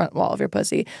in the front wall of your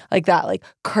pussy? Like that, like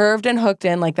curved and hooked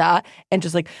in like that. And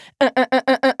just like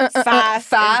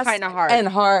fast and kind of hard. And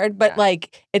hard, but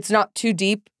like it's not too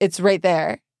deep. It's right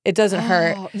there. It doesn't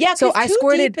hurt. Yeah, so I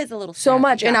squirted deep is a little so snappy.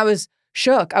 much, and I was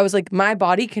shook. I was like, my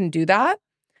body can do that.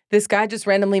 This guy just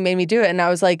randomly made me do it, and I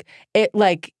was like,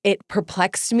 it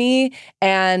perplexed me,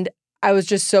 and I was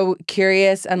just so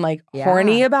curious and like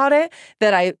horny about it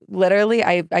that I literally,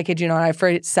 I kid you not, I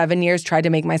for 7 years tried to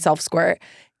make myself squirt.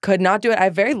 Could not do it. I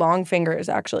have very long fingers,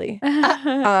 actually.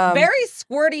 Very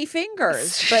squirty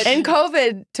fingers. But in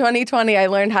COVID 2020, I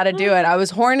learned how to do it. I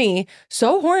was horny,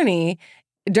 so horny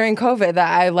during COVID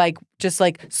that I just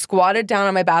squatted down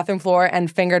on my bathroom floor and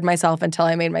fingered myself until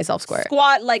I made myself squirt.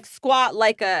 Squat like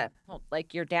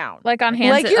you're down. Like on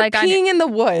hands. Like you're peeing in the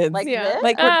woods. Like this?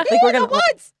 Like we're gonna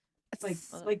woods.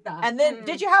 It's like that. And then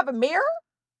did you have a mirror?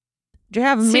 Did you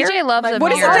have a mirror? CJ loves a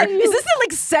What is mirror. that? Is this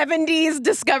the 70s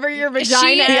discover your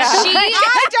vagina?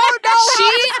 I don't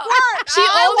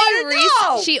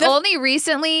know. She only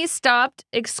recently stopped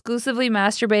exclusively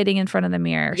masturbating in front of the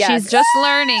mirror. Yes. She's just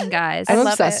learning, guys. I'm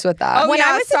obsessed with that. Oh,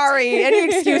 yeah, sorry. Any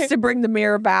excuse to bring the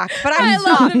mirror back. But I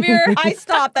love the mirror. I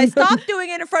stopped doing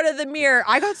it in front of the mirror.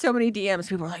 I got so many DMs.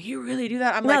 People were like, you really do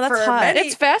that? I'm like, that's for hot. many.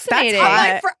 It's fascinating.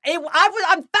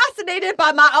 I'm fascinated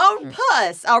by my own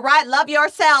puss. All right, love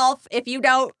yourself. If you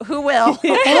don't, who will?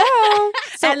 Hello.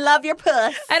 And love your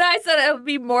puss. And I said I would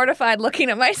be mortified looking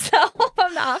at myself.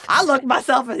 I'm not. I look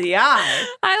myself in the eye.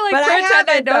 I But I pretend I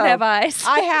haven't, don't though. have eyes.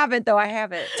 I haven't, though. I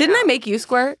haven't. Didn't I make you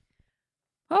squirt?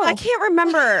 Oh, I can't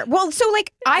remember. Well, so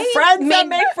like I Friends made that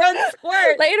make friends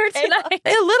squirt. later tonight. A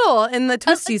little in the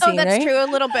twisty scene, that's right? true, a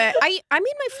little bit. I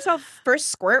made myself first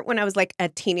squirt when I was like a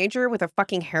teenager with a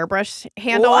fucking hairbrush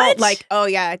handle. What? Like, oh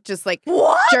yeah, just like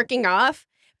What? jerking off.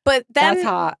 But then That's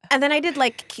hot. And then I did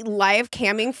like live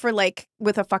camming for like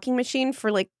with a fucking machine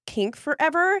for like kink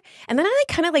forever. And then I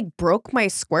like kind of like broke my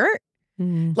squirt.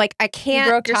 Like I can't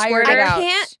broke your tired squirter? it out. I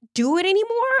can't do it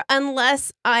anymore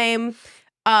unless I'm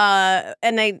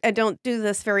and I don't do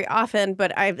this very often,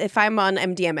 but if I'm on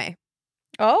MDMA.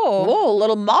 Oh. Whoa,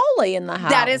 little Molly in the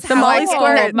house. That is The how I Molly get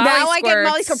squirt. that. Molly Now I get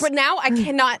Molly squirts. squirt, but now I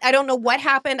cannot. I don't know what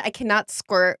happened. I cannot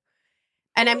squirt.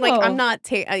 And I'm like, I'm not,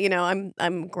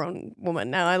 I'm a grown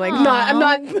woman now. I'm like, I'm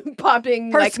not popping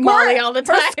like Molly all the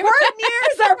time. Her squirt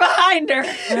years are behind her.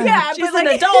 Yeah, she's but, an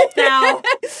like- adult now.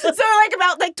 So like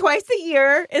about like twice a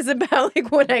year is about like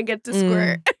when I get to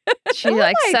squirt. She Oh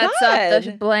like my sets up the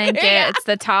God. blanket. Yeah. It's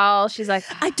the towel. She's like,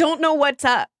 I don't know what's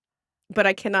up, but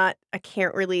I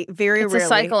can't really, very it's rarely. a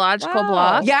psychological Wow.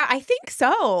 block. Yeah, I think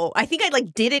so. I think I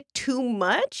like did it too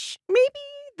much, maybe.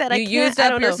 That I You can't. used I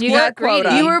up don't your know. You got squirt quota.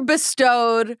 greedy. You were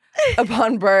bestowed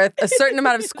upon birth a certain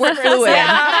amount of squirt fluid.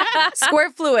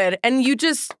 Squirt fluid. And you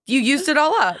used it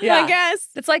all up. Yeah. I guess.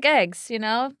 It's like eggs, you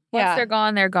know? Once Yeah. they're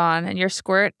gone, they're gone. And your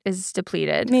squirt is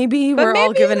depleted. Maybe But we're all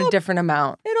maybe given a it'll- different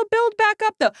amount. It'll build back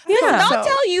up though. Yeah. Listen, I'll So-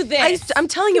 tell you this. I'm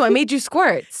telling you, I made you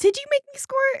squirts. Did you make me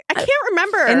squirt? I can't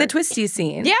remember. In the twisty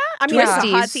scene. Yeah, I mean, it was a hot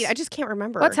Twisties. scene. I just can't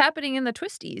remember. What's happening in the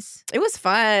twisties? It was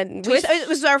fun. It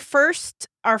was our first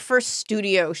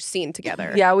studio scene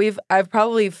together. Yeah, I've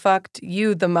probably fucked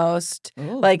you the most,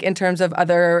 like in terms of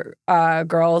other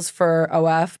girls for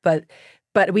OF, but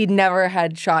we never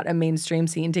had shot a mainstream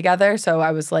scene together. So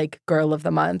I was like girl of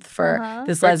the month for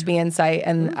this lesbian site,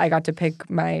 and I got to pick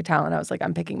my talent. I was like,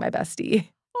 I'm picking my bestie.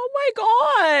 Oh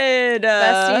my god.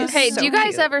 Besties. Hey, so do you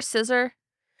guys cute. ever scissor?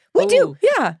 We do.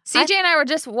 Yeah. CJ and I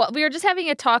were just having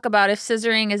a talk about if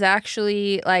scissoring is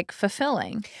actually like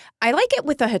fulfilling. I like it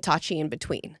with a Hitachi in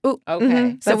between. Ooh, Okay.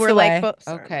 mhm. So That's we're the like, way. but,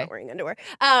 sorry, I'm Okay. not wearing underwear.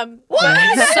 What?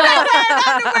 So-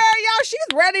 underwear, y'all. She's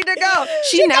ready to go.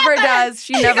 She never does.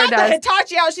 She never got the does.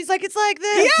 Hitachi out. She's like, it's like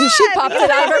this. She popped it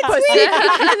out of her pussy.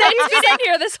 And then you've been in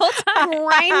here this whole time.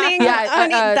 Grinding. Yeah, I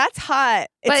mean, that's hot.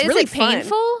 It's But is really it fun.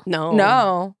 painful? No.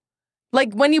 No.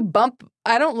 Like when you bump,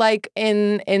 I don't like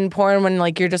in porn when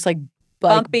like you're just like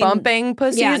bumping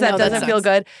pussies. Yeah, that no, that doesn't feel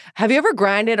sucks. good. Have you ever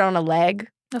grinded on a leg?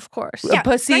 Of course. Yeah,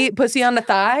 A pussy on the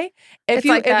thigh? It's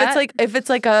like that? If it's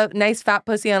like a nice fat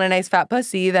pussy on a nice fat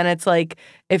pussy, then it's like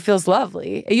it feels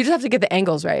lovely. You just have to get the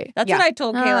angles right. That's Yeah. what I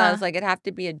told Kayla. I Ah. was like, it'd have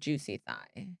to be a juicy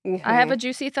thigh. I have a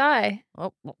juicy thigh.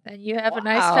 Oh, And you have a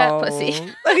nice fat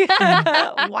pussy.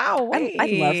 Wow. I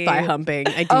love thigh humping.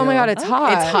 I do. Oh my God, it's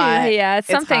hot. It's hot. Yeah, it's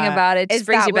It's something hot. about it. Just Is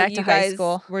brings that you back what to you high guys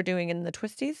school. were doing in the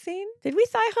twisties scene? Did we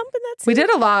thigh hump in that scene? We did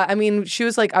a lot. I mean, she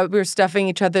was like, we were stuffing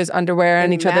each other's underwear in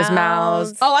And each other's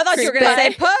mouths. Oh, I thought you were going to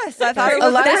say puss. I thought it A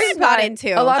was lot of That's not into.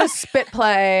 A lot of spit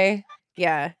play.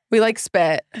 Yeah. We like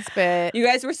spit. Spit. You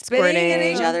guys were spitting in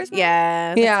each other's mouth?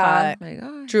 Yeah. That's Yeah. hot. Oh my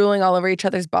gosh. Drooling all over each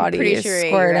other's bodies, pretty sure I ate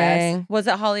your squirting. Was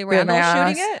it Holly With my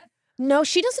Randall shooting ass. it? No,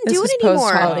 she doesn't This do was it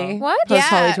anymore. post-Holly. What?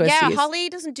 Post-Holly Yeah, twisties. Holly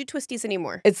doesn't do twisties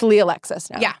anymore. It's Lee Alexis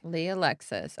now. Yeah. Lee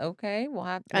Alexis. Okay. We'll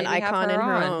have An maybe have icon her in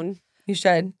her on. own. You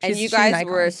should. And She's you an guys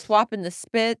were icon. swapping the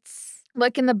spits.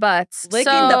 Licking the butts.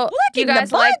 Licking so, the- you licking the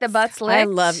guys like the butts? butts licked? I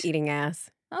love eating ass.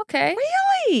 Okay.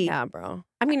 Really? Yeah, bro.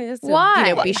 I mean, it's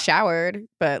Why? be showered,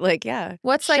 but like, yeah.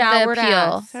 What's like the Showered appeal?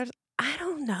 ass. I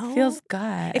don't know. Feels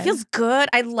good. It feels good.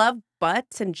 I love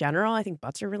butts in general. I think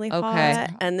butts are really Okay.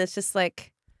 hot, and it's just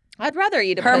like, I'd rather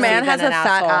eat a Her pussy man than has a an fat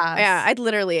asshole. ass. yeah. I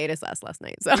literally ate his ass last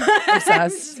night, so Obsessed.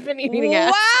 I've just been eating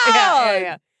ass. Wow.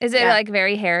 Yeah. Is it Yeah. like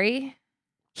very hairy?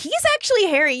 He's actually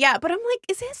hairy, yeah. But I'm like,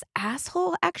 is his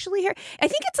asshole actually hairy? I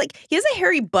think it's like he has a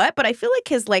hairy butt, but I feel like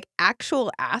his like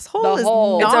actual asshole The is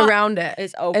hole. It's not. around it.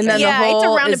 Is open. And then the yeah, it's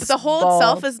hole around it, is but the hole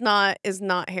itself bald. is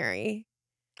not hairy.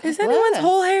 Is God anyone's bless.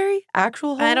 hole hairy?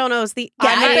 Actual hole? I don't know. It's the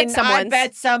I bet someone's.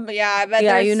 bet some. Yeah, I bet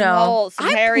Yeah, there's you know. some holes, some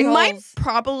hairy mine holes.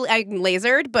 probably I'm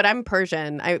lasered, but I'm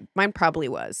Persian. Mine probably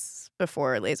was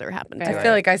before laser happened. Okay. To I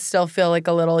feel it. like I still feel like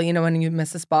a little, when you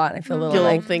miss a spot, I feel a Do a little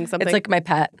little like, thing, something. it's like my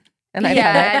pet. And I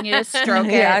Yeah, pet and you just it. stroke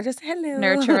it. Yeah, just hello.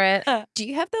 Nurture it. Do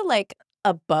you have the like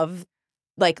above,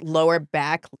 like lower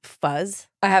back fuzz?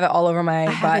 I have it all over my I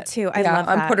butt. have it too. I yeah, love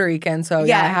I'm that. Puerto Rican, so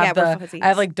Yeah, I have yeah, we're fuzzies. I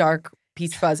have like dark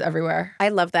peach fuzz everywhere. I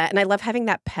love that, and I love having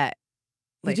that pet.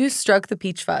 Like- you do stroke the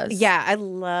peach fuzz. Yeah, I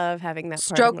love having that.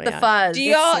 part of Stroke my the ass. fuzz. Do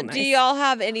It's so y'all nice. do y'all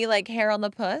have any like hair on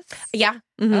the puss? Yeah,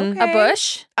 Mhm. A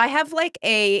bush? I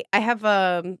have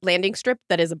a landing strip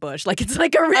that is a bush. Like it's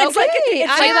like a it's Okay, like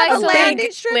it's I like have a a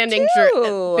landing strip landing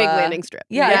too. big landing strip.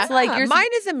 Yeah, it's like you're mine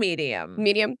is a medium.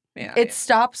 medium. Yeah, it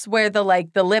stops where the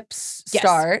lips Yes.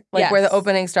 start, like where the Yes.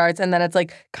 opening starts, and then it's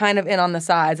like kind of in on the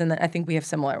sides, and then I think we have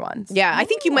similar ones. Yeah, I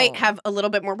think you might Oh. have a little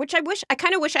bit more, which I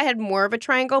kind of wish I had more of a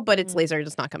triangle, but it's laser,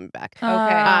 just not coming back.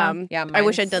 Okay. Yeah, I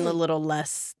wish I'd mine's- done a little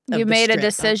less. Of You the made a strip.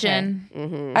 decision.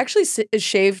 Mhm. I actually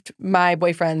shaved my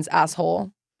boyfriend's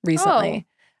asshole recently.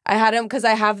 I had him because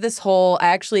I have this whole.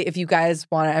 If you guys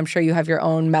want it, I'm sure you have your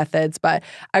own methods, but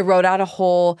I wrote out a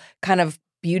whole kind of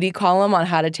beauty column on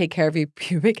how to take care of your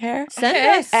pubic hair. Send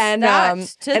us And that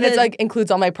to and it's like includes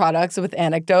all my products with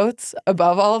anecdotes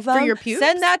above all of them. For your pubes?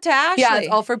 send that to Ashley. Yeah, it's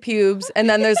all for pubes. And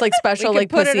then there's like special We like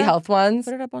can put it pussy up. health ones.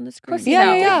 Put it up on the screen. Pussy Yeah,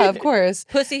 health. yeah, of course.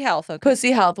 Pussy health. Okay.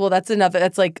 Pussy health. Well, that's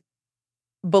like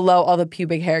below all the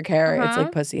pubic hair care. It's Uh-huh.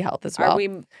 like pussy health as well. Are we?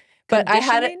 But I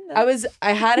had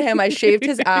him. I shaved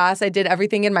his ass. I did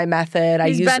everything in my method.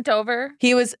 He's bent over.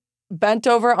 He was bent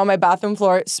over on my bathroom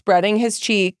floor, spreading his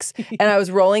cheeks, and I was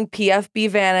rolling PFB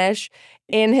Vanish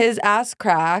in his ass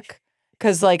crack.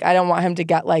 Cause like I don't want him to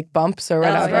get like bumps or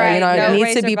That's whatever. right. You know, No it needs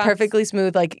to razor be bumps. perfectly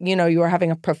smooth. Like, you know, you are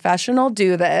having a professional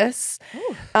do this.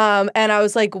 And I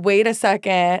was like, wait a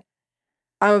second.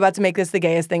 I'm about to make this the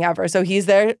gayest thing ever. So he's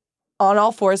there on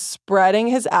all fours, spreading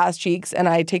his ass cheeks, and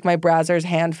I take my Brazzers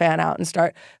hand fan out and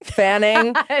start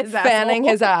fanning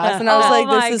his ass. And I was like,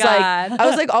 this is like, I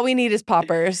was like, all we need is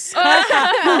poppers.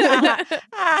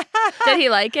 Did he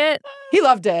like it? He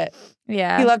loved it.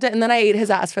 Yeah. He loved it. And then I ate his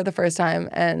ass for the first time,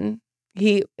 and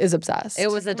he is obsessed. It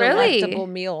was a Really? delectable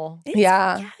meal.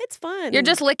 Yeah. It's fun. You're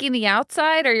just licking the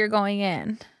outside or you're going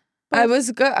in? I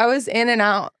was good. I was in and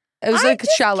out. It was I like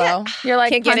just shallow. You're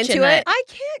like Can't get punching into it? I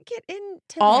can't get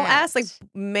into all that. ass, like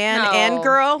man No. and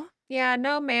girl. Yeah,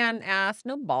 no man ass,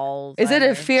 no balls. Is it a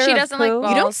either. fear She of doesn't like poo?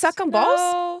 balls. You don't suck on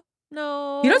balls?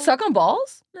 No. You don't suck on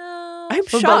balls? No. I'm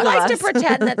For shocked. both of I like to us.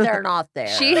 pretend that they're not there.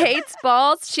 She hates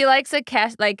balls. She likes a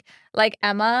like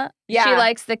Emma. Yeah. She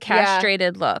likes the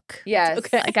castrated look. Yes.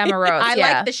 Okay. Like Emma Rose. I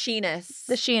yeah. like the sheeness.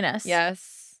 the sheeness.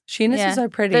 Yes. Sheenuses Yeah. are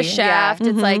pretty. The shaft.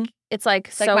 It's Mhm. like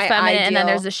like so my feminine, and then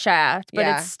ideal. there's a shaft, but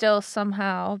Yeah. it's still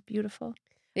somehow beautiful.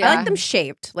 Yeah. I like them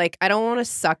shaped. Like I don't want to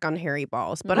suck on hairy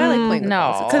balls, but I like playing with no.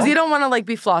 balls. It's Because you fun. don't want to like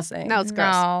be flossing. No, it's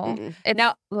gross. No. Mm-mm. It's,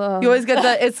 Now- ugh. You always get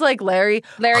the, it's like Larry.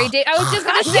 Larry David. I was just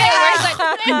gonna say,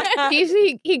 where it's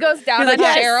like he goes down He's on like,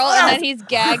 yes, Cheryl, yes. and then he's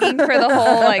gagging for the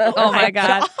whole like. Oh my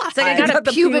god! It's like I He's got got a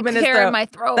the pubic pube in his hair throat. in my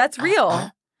throat. That's real.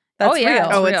 That's Oh, yeah. real.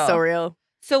 Oh, real. it's so real.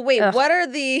 So wait, Ugh.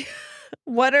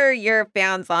 what are your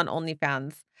fans on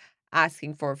OnlyFans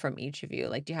asking for from each of you?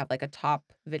 Like, do you have like a top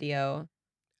video?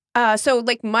 So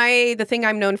like the thing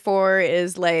I'm known for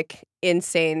is like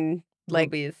insane. Like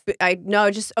Boobies?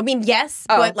 yes,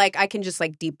 Oh. but like I can just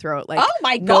like deep throat like Oh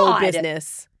my no God.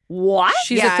 business. What?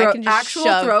 She's Yeah, I a throat, can just actual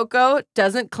shove- throat goat,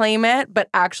 doesn't claim it, but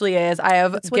actually is. I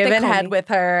have That's what they given call head me. with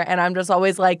her, and I'm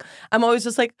always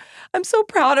just like, I'm so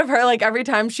proud of her. Like every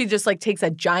time she just like takes a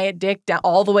giant dick down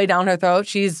all the way down her throat,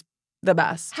 she's the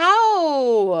best.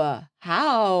 How?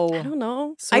 I don't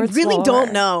know. Sword I really swallower.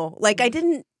 don't know. Like I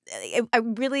didn't.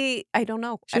 I don't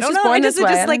know. She I was don't just know. born I just this it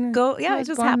way. just I like don't go. She Yeah, it was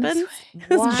just born this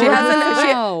happened. She has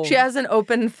Wow. she has an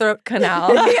open throat canal.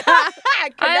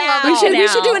 I love we it.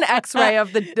 should do an X-ray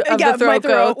of the Yeah, throat my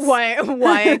goats. Why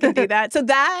I can do that? So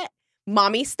that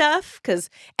mommy stuff, because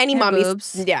any And mommy,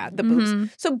 boobs. yeah, the boobs. Mhm.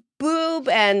 So boob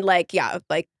and like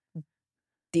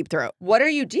deep throat. What are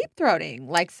you deep throating?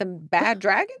 Like some bad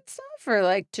dragon stuff, or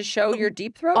like to show your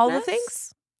deep throat? All the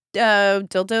things.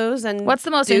 Dildos and What's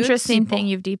the most dudes, interesting people. thing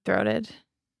you've deep throated?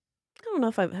 I don't know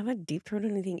if have I deep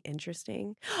throated anything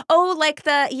interesting. Oh, like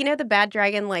the bad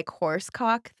dragon like horse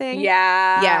cock thing.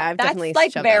 Yeah, Yeah, I've that's definitely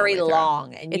like shoved that very all the way through.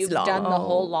 long, and It's you've long. done the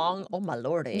whole long. Oh my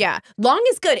lordy! Yeah, long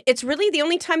is good. It's really the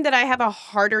only time that I have a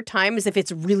harder time is if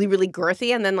it's really, really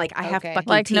girthy, and then like I have Okay. fucking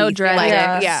Like no teeth. dread.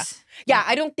 Like, Yes. yeah.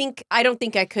 I don't think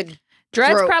I could.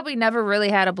 Dread's throat. probably never really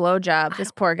had a blowjob.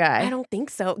 This poor guy. I don't think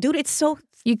so, dude. It's so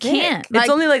You thick. can't. It's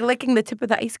only like licking the tip of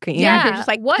the ice cream. Yeah, you're just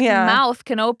like, what Yeah. mouth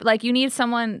can open? Like you need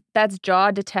someone that's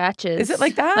jaw detaches. Is it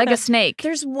like that? Like a snake.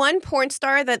 There's one porn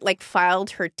star that like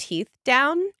filed her teeth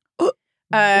down.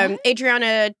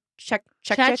 Adriana Check.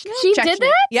 She did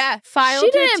that? Yeah, filed She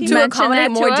her didn't teeth. To mention that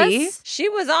accommodate more to D? us. She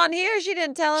was on here. She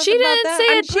didn't tell us. She about didn't that. say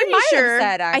I'm it. She Pretty might sure. have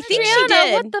said. I think she actually. Adriana,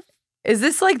 did. What the Is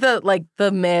this like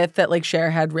the myth that like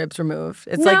Cher had ribs removed?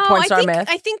 It's no, like porn star myth.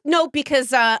 I think no,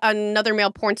 because another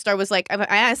male porn star was like, I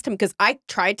asked him because I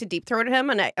tried to deep throat him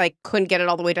and I like couldn't get it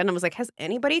all the way down. I was like, has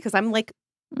anybody? Because I'm like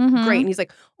Mhm. great, and he's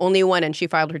like, only one, and she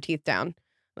filed her teeth down.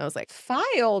 And I was like,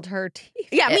 Filed her teeth.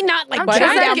 yeah, I mean, not like I'm Why trying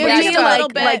does to that down, give give me me just a little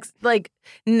like bit. like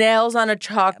nails on a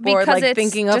chalkboard, Because like it's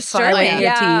thinking of disturbing. filing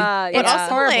your teeth? Yeah, But yeah.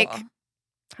 also, Horrible. like,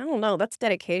 I don't know. That's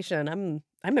dedication. I'm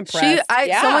impressed. Someone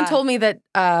Yeah. told me that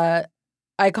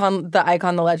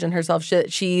the legend herself,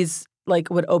 she's like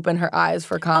would open her eyes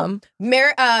for cum.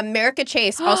 Merica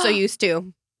Chase also used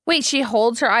to. Wait, she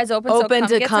holds her eyes open so Open cum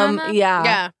to gets cum, on them?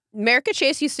 yeah. Merica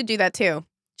Chase used to do that too.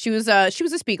 She was a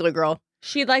Spiegler girl.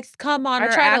 She likes come on I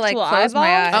her try to, like, actual close my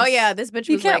eyeballs. eyes. Oh yeah, this bitch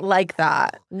You was can't like, like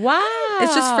that. Wow.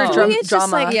 It's just for to me, it's just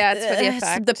drama. like, Yeah, it's for the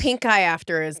effect. The pink eye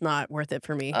after is not worth it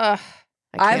for me. Ugh.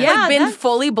 I I've can't. like been that's-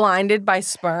 fully blinded by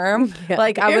sperm. Yeah.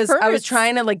 Like I It was hurts.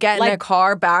 trying to like get in a Like-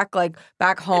 car back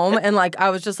home, and like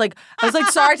I was like,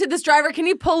 sorry to this driver, can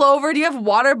you pull over? Do you have a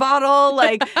water bottle?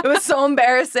 Like it was so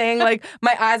embarrassing. Like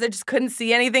my eyes, I just couldn't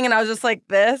see anything, and I was just like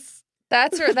this.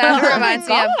 That Oh my reminds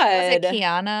me of, was it God.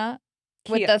 Kiana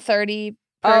with Kia- the 30%?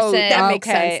 Oh, That makes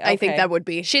Okay, sense. I think okay. that would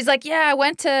be. She's like, yeah, I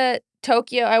went to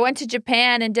Tokyo. I went to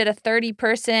Japan and did a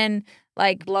 30%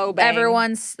 like Blow bang.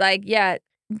 everyone's like, yeah,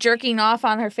 jerking off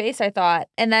on her face, I thought.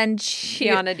 And then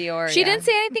Kiana Dior. she didn't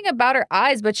say anything about her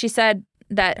eyes, but she said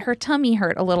that her tummy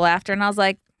hurt a little after. And I was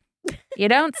like, you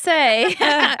don't say.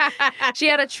 She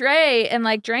had a tray and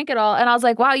like drank it all. And I was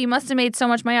like, wow, you must have made so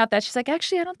much money out that. She's like,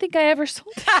 actually, I don't think I ever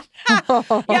sold that.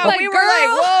 Yeah, Like, we were girl,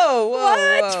 like, whoa,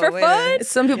 what? For wait a minute. fun?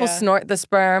 Some people Yeah. snort the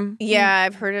sperm. Yeah,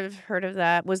 I've heard of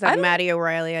that. Was I that don't- Maddie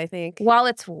O'Reilly? I think. While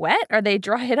it's wet or they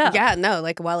dry it up? Yeah, no,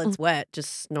 like while it's wet,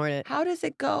 just snort it. How does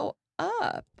it go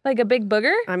up? Like a big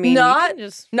booger? I mean, Not- you can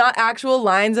just. Not actual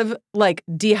lines of like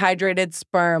dehydrated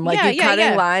sperm. Like Yeah, you yeah, cutting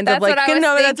yeah. lines That's of like, what I was no,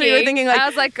 thinking. that's what you were thinking. Like I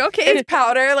was like, okay. it's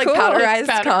powder, like Cool.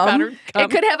 powderized cum.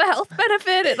 It could have a health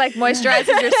benefit. It like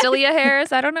moisturizes your cilia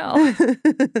hairs. I don't know.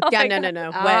 Oh Yeah, my no, God. no,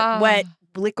 no. Ah. Wet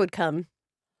liquid cum.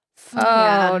 Oh,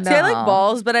 Yeah. no. See, I like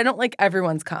balls, but I don't like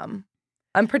everyone's cum.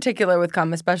 I'm particular with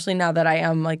cum, especially now that I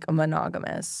am like a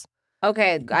monogamous.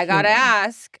 Okay, I gotta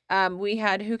ask. We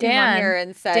had who came on Dan. here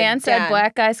and said Dan said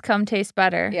black guys cum taste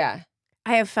better. Yeah.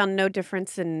 I have found no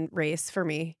difference in race for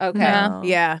me. Okay. No.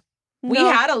 Yeah. We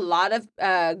No. had a lot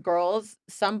of girls,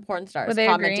 some porn stars, Were they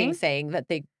commenting agreeing? saying that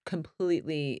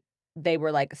they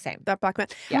were like the same. that black man.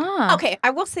 Huh. Okay,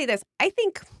 I will say this. I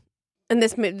think, and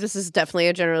this is definitely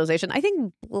a generalization. I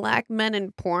think black men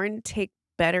in porn take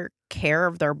better care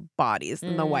of their bodies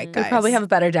than the white Mm. guys. They probably have a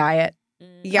better diet.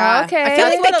 Yeah. Okay. I feel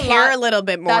That's like what they a care lot- a little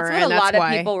bit more. That's what and a lot that's of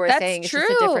why. people were That's saying. It's true.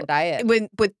 just a different diet.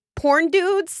 With porn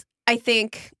dudes, I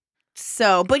think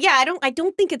so. But yeah, I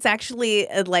don't think it's actually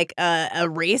like a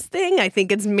race thing. I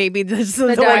think it's maybe just the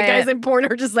white diet. guys in porn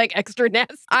are just like extra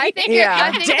nasty. I think Yeah.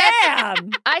 I think that's-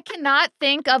 Damn. I cannot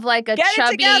think of like a Get it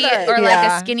chubby together. or like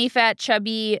Yeah. a skinny fat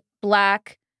chubby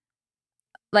black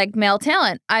like male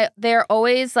talent. They're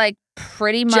always like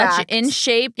pretty much Jacked. in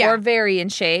shape Yeah. or very in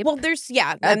shape. Well, there's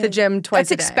At the and gym twice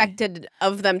that's a day. expected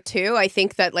of them too. I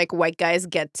think that like white guys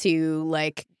get to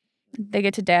like They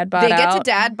get to dad bod they get to out.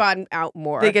 dad bod out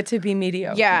more. They get to be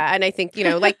mediocre. Yeah, and I think,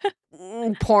 like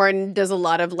porn does a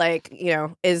lot of like,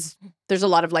 there's a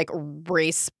lot of like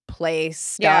race play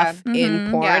stuff Yeah. in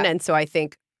Mhm. porn. Yeah. And so I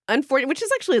think, unfortunately, which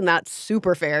is actually not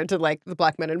super fair to like the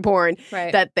black men in porn,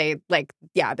 Right. that they like,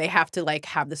 they have to like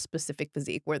have the specific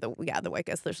physique where the white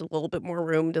guys, there's a little bit more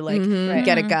room to like Mhm. Right.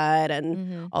 get a Mhm. gut and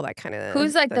Mhm. all that kind of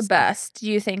Who's like the stuff. best? Do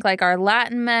you think like are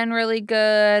Latin men really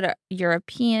good?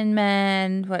 European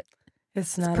men? What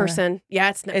It's not person? Yeah,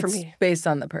 it's not for It's me. based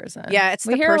on the person. Yeah, it's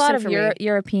we the hear a person lot of for me.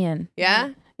 European. Yeah.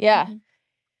 Yeah.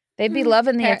 They'd be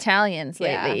loving the Par- Italians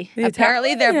Yeah. lately. The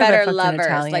Apparently, they're Italian- better fucking lovers.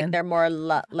 Italian. Like they're more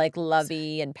like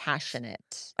lovey and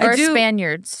passionate. I Or do-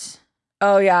 Spaniards.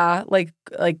 Oh yeah, like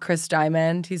Chris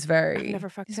Diamond. He's I've very. never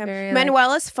fucked He's him. very, like-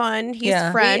 Manuel is fun. He's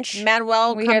Yeah. French.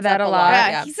 Manuel, We hear comes that up a lot.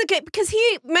 Yeah, he's a good because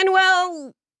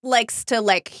Manuel likes to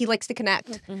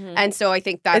connect, Mhm. and so I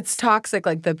think that's It's toxic,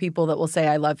 like the people that will say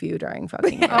 "I love you" during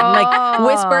fucking, you. And, like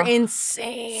whisper Oh.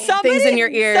 insane things in your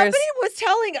ears. Somebody was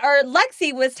telling, or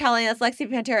Lexi was telling us, Lexi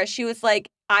Pantera, she was like,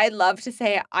 I love to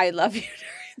say I love you.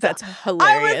 that's I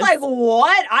hilarious. was like,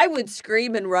 what? I would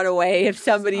scream and run away if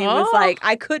somebody was Oh. like,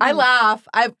 I couldn't. I laugh.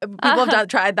 People have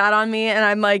tried that on me, and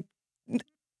I'm like,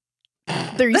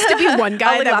 there used to be one I'll,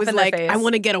 guy like, that laugh was in their like, face. I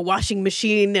want to get a washing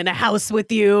machine and a house with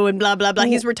you and blah blah blah.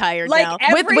 He's retired Like now.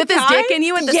 every with his time? dick in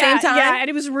you at the yeah, same time. yeah, and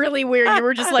it was really weird. You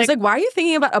were just I was like, why are you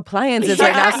thinking about appliances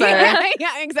right now, sir?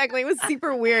 yeah, exactly. It was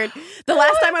super weird. The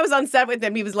last time I was on set with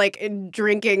him, he was like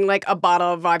drinking like a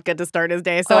bottle of vodka to start his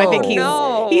day. So I think Oh, he's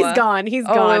no. he's gone. He's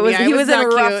Oh, gone. it was- Yeah, he was in not a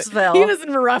rough cute. spell. He was in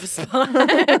a rough spot.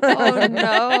 Oh,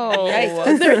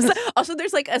 no.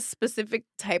 There's like a specific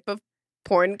type of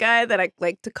porn guy that I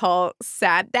like to call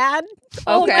Sad Dad.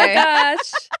 Oh my Okay.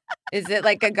 gosh. Is it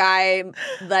like a guy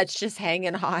that's just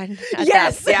hanging on? At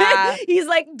Yes. That, yeah. He's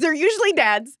like, they're usually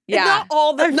dads. And Yeah. not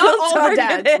all the I not feel all the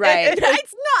dads. targeted. Right.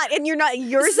 It's not. And you're not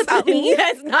yours This is about me. me.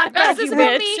 It's not about This you, is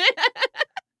about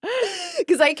bitch.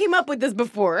 Because I came up with this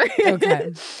before.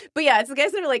 Okay. But yeah, it's the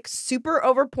guys that are like super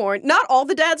over porn. Not all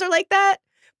the dads are like that,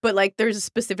 but like there's a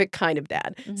specific kind of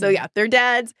dad. So Mhm. yeah, they're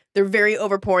dads. They're very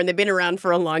over porn. They've been around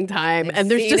for a long time. They've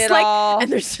and there's seen just it like all.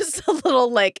 and there's just a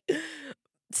little like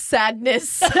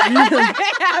sadness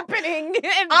happening in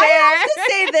there. I have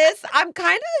to say this. I'm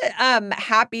kind of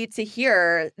happy to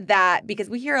hear that because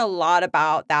we hear a lot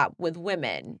about that with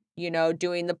women,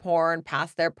 doing the porn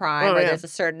past their prime Oh, where yeah. there's a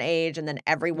certain age and then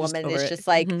every Just woman over is it. just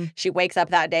like, Mhm. she wakes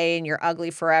up that day and you're ugly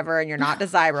forever and you're not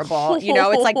desirable.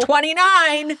 It's like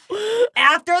 29.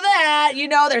 After that,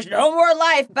 there's no more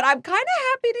life. But I'm kind of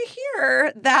happy to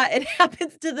hear that it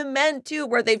happens to the men too,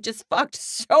 where they've just fucked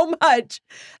so much.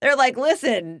 They're like,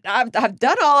 listen, I've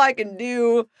done all I can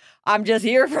do. I'm just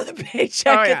here for the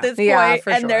paycheck Oh, yeah. at this Yeah, point. for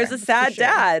And there's sure. a sad sure.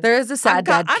 dad. There is a sad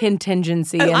co- dad I'm-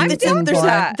 contingency in, I'm in down there's for porn.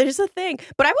 that. there's a thing.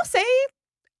 But I will say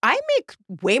I make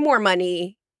way more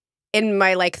money in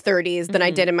my like 30s than I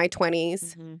Mhm. did in my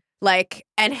 20s. Like,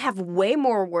 and have way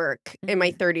more work in my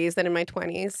 30s than in my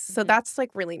 20s. So Mhm. that's like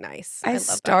really nice. I love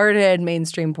that. started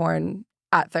mainstream porn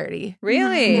at 30.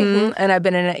 Really? Mhm. And I've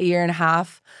been in it a year and a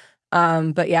half.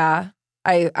 But yeah,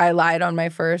 I lied on my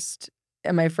first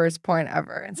porn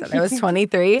ever and said I was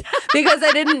 23 because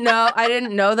I didn't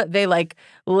know that they like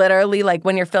literally like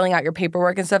when you're filling out your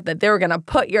paperwork and stuff that they were gonna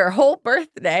put your whole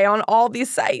birthday on all these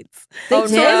sites. Oh,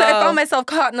 So I no. found myself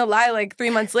caught in a lie like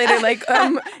 3 months later, like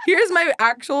here's my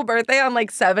actual birthday on like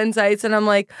 7 sites, and I'm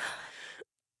like,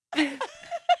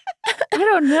 I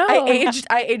don't know.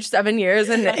 I aged 7 years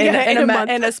in Yeah, in a month.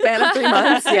 in a span of 3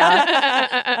 months.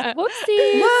 Yeah.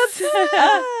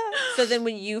 Whoopsies. So then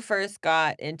when you first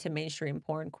got into mainstream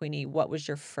porn, Queenie, what was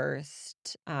your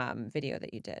first video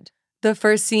that you did? The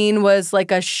first scene was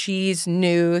like a she's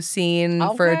new scene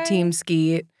for Okay. Team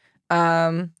Skeet.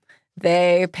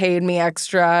 They paid me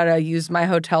extra to use my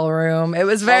hotel room. It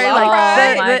was very All like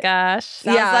right. Oh my gosh.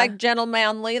 Sounds Yeah. like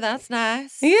gentlemanly. That's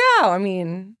nice. Yeah, I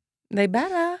mean, they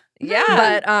better.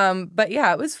 Yeah. But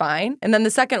yeah, it was fine. And then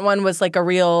the second one was like a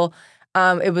real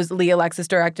it was Lee Alexis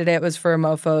directed it. It was for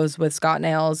Mofos with Scott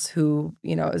Nails, who,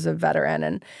 is a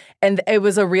veteran, and it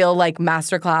was a real like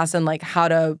masterclass in like how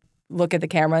to look at the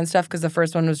camera and stuff, because the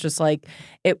first one was just like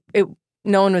it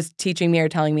no one was teaching me or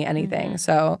telling me anything. Mhm.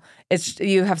 So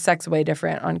you have sex way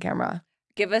different on camera.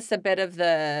 Give us a bit of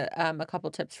a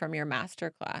couple tips from your master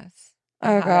class.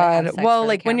 Oh God. Well,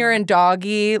 like when you're in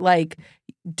doggy, like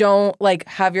don't like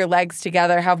have your legs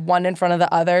together, have one in front of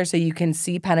the other so you can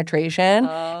see penetration,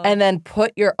 and then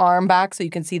put your arm back so you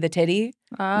can see the titty.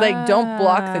 Like don't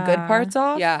block the good parts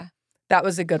off. yeah, That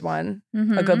was a good one. A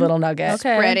Mhm. good little nugget.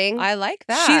 Okay. Spreading. I like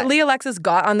that. Lee Alexis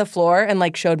got on the floor and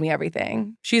like showed me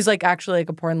everything. She's like actually like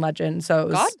a porn legend. So it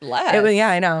was God bless. it was, yeah,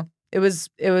 I know. It was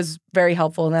very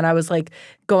helpful. And then I was like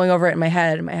going over it in my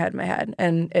head.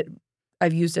 And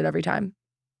I've used it every time.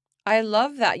 I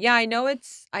love that. Yeah, I know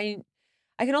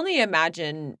I can only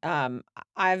imagine.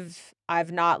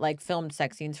 I've not like filmed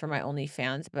sex scenes for my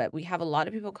OnlyFans, but we have a lot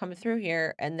of people coming through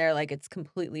here, and they're like, it's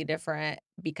completely different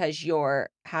because you're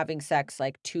having sex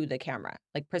like to the camera,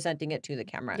 like presenting it to the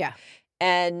camera. Yeah.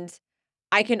 And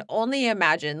I can only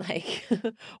imagine like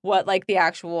what like the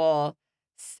actual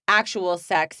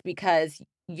sex, because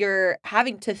you're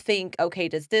having to think, okay,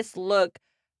 does this look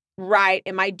right?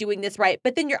 Am I doing this right?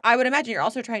 But then I would imagine you're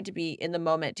also trying to be in the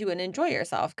moment too and enjoy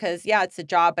yourself, because yeah, it's a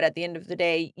job, but at the end of the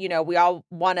day, we all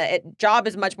want to. Job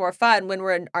is much more fun when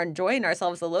we're are enjoying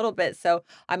ourselves a little bit. So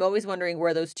I'm always wondering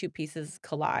where those two pieces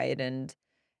collide, and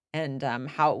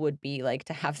how it would be like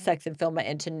to have sex and film it,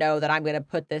 and to know that I'm going to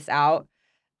put this out.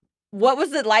 What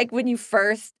was it like when you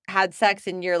first had sex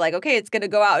and you're like, okay, it's going to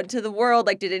go out into the world?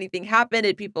 Like, did anything happen?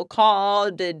 Did people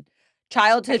call? Did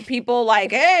childhood people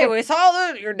like, hey, we saw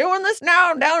that you're doing this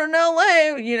now down in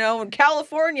LA, in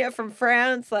California from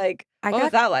France? Like, what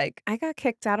was that like? I got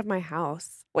kicked out of my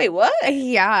house. Wait, what?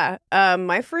 Yeah.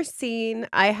 My first scene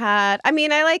I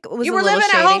was You a were little living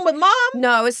shady. at home with mom? No,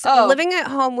 I was Oh. living at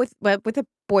home with a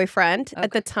boyfriend at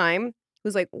Okay. the time who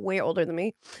was like way older than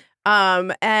me.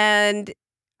 And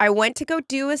I went to go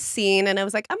do a scene and I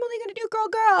was like, I'm only gonna do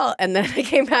girl. And then I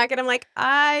came back and I'm like,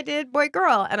 I did boy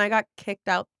girl. And I got kicked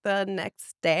out the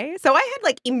next day. So I had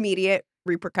like immediate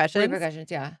repercussions.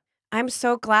 Repercussions, yeah. I'm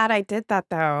so glad I did that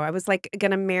though. I was like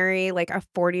gonna marry like a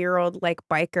 40-year-old like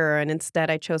biker, and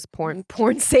instead I chose porn.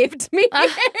 Porn saved me.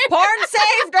 Porn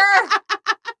saved her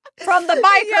from from the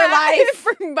biker life.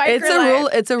 From biker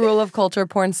It's a rule of culture.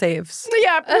 Porn saves.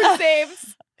 Yeah, porn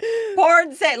saves.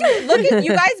 Porn saves. Look at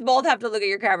you guys both have to look at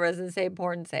your cameras and say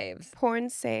porn saves. Porn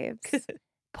saves.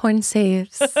 Porn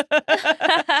saves.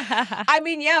 I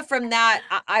mean, yeah, from that,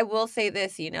 I will say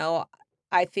this,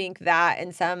 I think that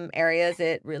in some areas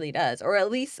it really does, or at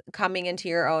least coming into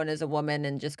your own as a woman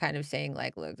and just kind of saying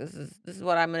like, look, this is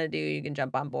what I'm going to do. You can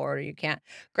jump on board or you can't.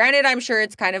 Granted, I'm sure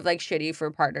it's kind of like shitty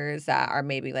for partners that are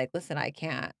maybe like, listen, I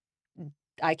can't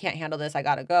handle this. I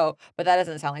got to go. But that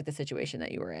doesn't sound like the situation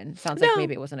that you were in. Sounds like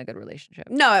maybe it wasn't a good relationship.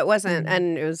 No, it wasn't.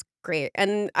 And it was great.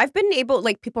 And I've been able,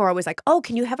 like, people are always like, oh,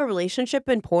 can you have a relationship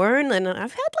in porn? And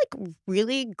I've had like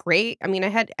really great, I mean,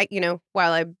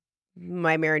 while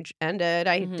my marriage ended,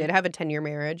 I did have a 10-year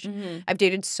marriage. I've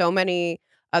dated so many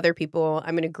other people.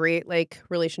 I'm in a great like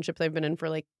relationship that I've been in for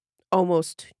like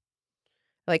almost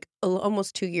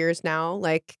 2 years now.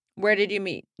 Like, where did you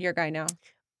meet your guy now?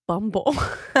 Bumble.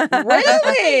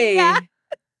 Really? Yeah.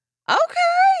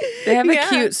 Okay. They have a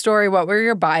cute story. What were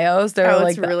your bios? They're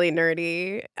like it's really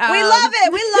nerdy. We love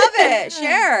it. We love it.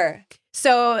 Share.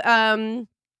 So,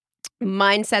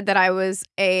 mine said that I was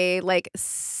a like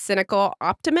cynical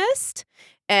optimist,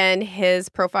 and his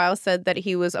profile said that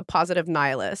he was a positive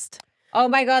nihilist. Oh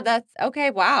my God, that's okay.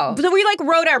 Wow. So we like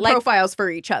wrote our Like profiles for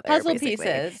each other. puzzle basically.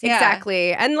 pieces. Yeah.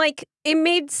 Exactly. And like it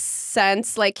made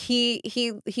sense. Like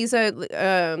he's in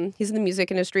the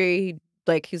music industry.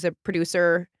 He's a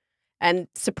producer, and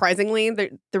surprisingly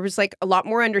there was like a lot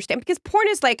more understanding, because porn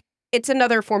is like, it's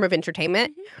another form of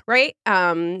entertainment, right?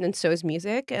 And so is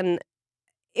music, and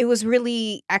it was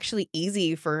really actually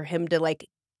easy for him to like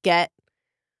get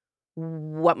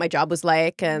what my job was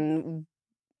like. And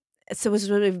so it was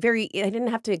really I didn't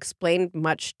have to explain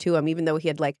much to him, even though he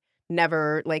had like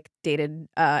never like dated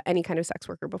any kind of sex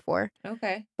worker before.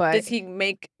 Okay. But does he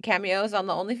make cameos on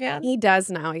the OnlyFans? he does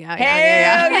now. Yeah.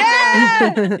 Hell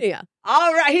yeah. Yeah.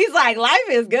 All right. He's like, life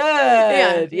is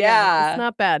good. Yeah. It's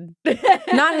not bad.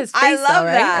 not his face. I love though,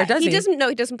 right? that. Or does he?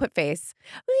 He doesn't put face.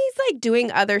 Well, he's like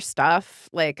doing other stuff.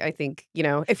 Like, I think,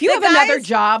 if you The have another guys-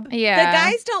 job. Yeah. The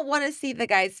guys don't want to see the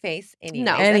guy's face anyways,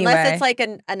 No. unless Anyway. it's like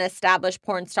an established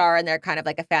porn star and they're kind of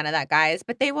like a fan of that guy's,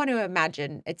 but they want to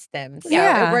imagine it's them. So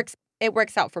Yeah. it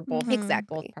works out for both,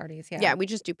 Exactly. both parties. Yeah, we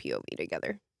just do POV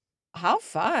together. How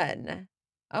fun.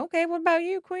 Okay, what about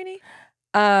you, Queenie?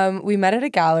 We met at a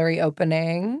gallery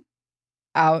opening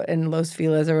out in Los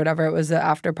Feliz or whatever. It was an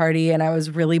after party, and I was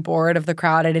really bored of the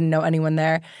crowd. I didn't know anyone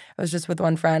there. I was just with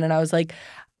one friend, and I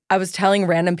was telling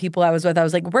random people I was with, I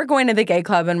was like, we're going to the gay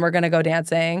club and we're going to go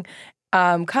dancing.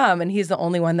 Come. And he's the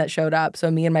only one that showed up. So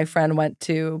me and my friend went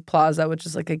to Plaza, which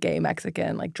is like a gay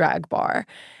Mexican like drag bar.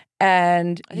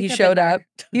 And he showed up.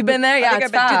 You've been there? Yeah, it's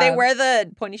Do they fab. wear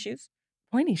the pointy shoes?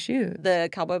 Pointy shoes? The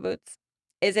cowboy boots?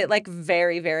 Is it like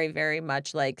very, very, very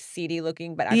much like seedy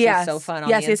looking, but actually Yes. so fun on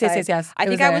Yes, the yes, inside? yes, yes, yes. I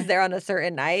think I was there on a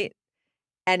certain night,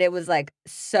 and it was like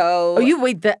so. Oh,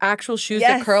 wait, the actual shoes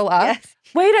that curl up? Yes.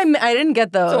 Wait, I didn't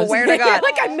get those. So where to God?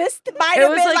 Like, I missed it. Might It have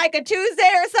was been like a Tuesday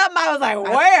or something. I was like,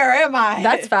 where am I?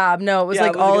 That's fab. No, it was Yeah,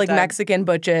 like it was a all good like time. Mexican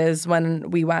butches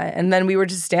when we went. And then we were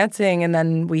just dancing, and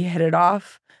then we hit it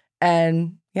off.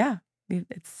 And yeah,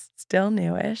 it's still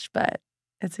newish, but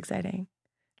it's exciting.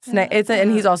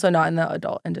 And he's also not in the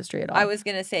adult industry at all. I was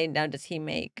gonna say, now does he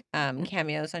make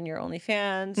cameos on your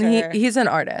OnlyFans? Or? He's an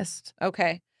artist.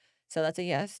 Okay, so that's a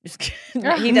yes. Just kidding.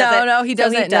 He doesn't. No, he So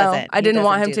doesn't. No, I He didn't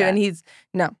want doesn't him do to, and that. he's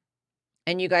no.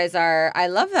 And you guys are. I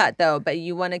love that though, but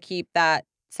you want to keep that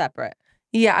separate.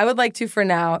 Yeah, I would like to for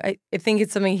now. I think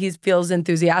it's something he feels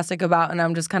enthusiastic about, and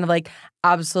I'm just kind of like,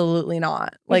 absolutely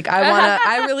not. Like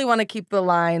I really want to keep the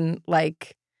line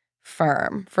like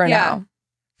firm for now.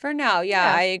 For now,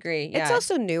 yeah, I agree. Yeah. It's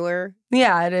also newer.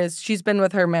 Yeah, it is. She's been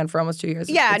with her man for almost 2 years.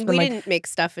 Yeah, It's and been we like, didn't make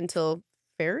stuff until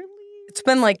fairly. It's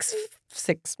been like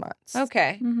 6 months.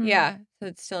 okay. Mhm. Yeah, so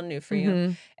it's still new for you.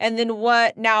 Mhm. And then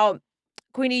what now,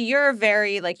 Queenie? You're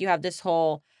very like you have this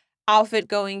whole outfit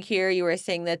going here. You were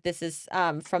saying that this is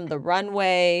from the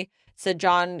runway. It's a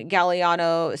John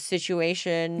Galliano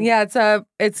situation. Yeah,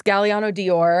 it's Galliano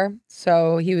Dior.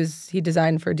 So he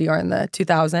designed for Dior in the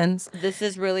 2000s. This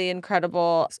is really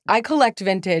incredible. I collect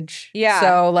vintage. Yeah.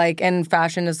 So like, and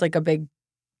fashion is like a big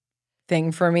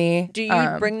thing for me. Do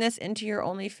you bring this into your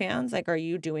OnlyFans? Like, are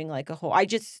you doing like a whole?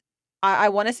 I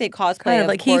want to say cosplay. kind of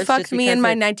like he course, fucked just me in because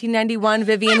my it- 1991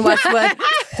 Vivienne Westwood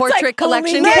portrait like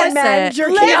collection only corset. men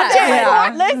jerking Listen, off.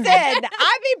 Yeah. listen.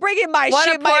 I be bringing my What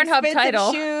a shit, my Pornhub expensive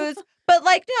title. shoes. But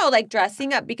like no, like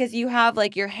dressing up because you have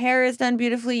like your hair is done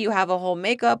beautifully. You have a whole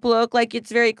makeup look. Like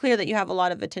it's very clear that you have a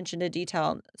lot of attention to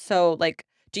detail. So like,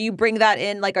 do you bring that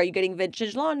in? Like, are you getting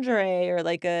vintage lingerie or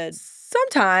like a?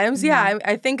 Sometimes, yeah.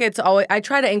 I think it's always, I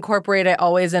try to incorporate it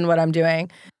always in what I'm doing.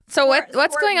 So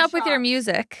what's going up with your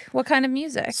music? What kind of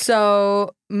music?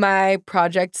 So my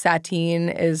project Sateen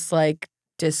is like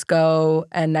disco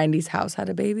and 90s house had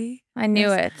a baby. I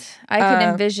knew it. I could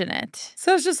envision it.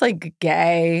 So it's just like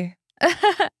gay.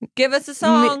 Give us a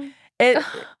song.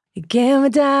 Give me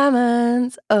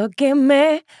diamonds or give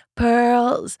me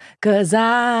pearls, 'cause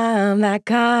I'm that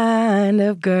kind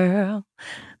of girl.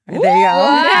 There you go.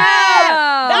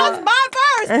 Yeah. That's my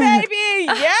verse,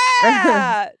 baby.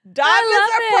 Yeah.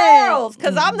 Diamonds or pearls,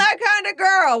 because I'm that kind of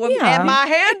girl. And my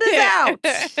hand is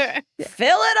out.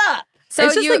 Fill it up. So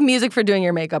it's just like music for doing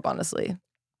your makeup, honestly.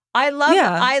 I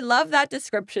love that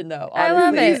description though. Honestly. I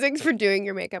love it. Music's for doing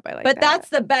your makeup. I like but that. that's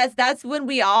the best. That's when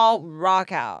we all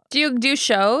rock out. Do you do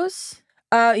shows?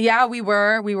 Yeah, we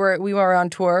were on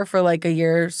tour for like a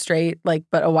year straight,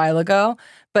 but a while ago.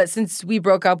 But since we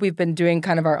broke up, we've been doing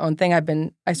kind of our own thing.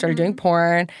 I started doing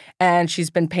porn, and she's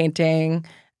been painting.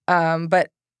 But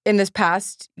in this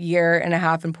past year and a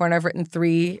half in porn, I've written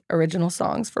 3 original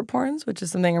songs for porns, which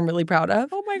is something I'm really proud of.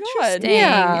 Oh my god!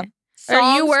 Yeah.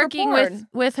 Are you working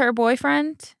with her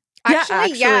boyfriend?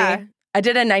 Actually, yeah. I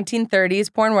did a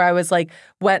 1930s porn where I was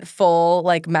went full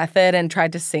method and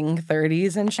tried to sing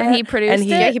 30s and shit. And he produced it?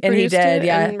 Yeah, he produced it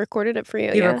yeah. and recorded it for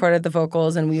you. He recorded the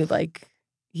vocals, and we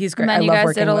he's great. And then I you love guys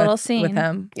working did a little with scene.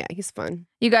 him. Yeah, he's fun.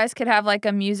 You guys could have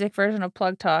a music version of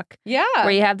Plug Talk. Yeah.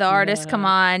 Where you have the artist come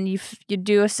on, you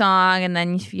do a song, and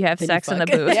then you have sex in the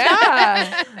booth.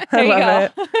 Yeah. I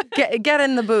love it. Get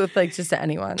in the booth, just to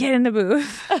anyone. Get in the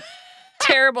booth.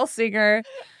 Terrible singer,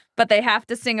 but they have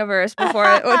to sing a verse before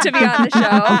to be on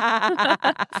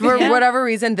the show. For whatever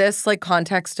reason, this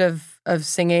context of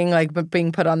singing,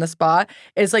 being put on the spot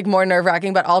is more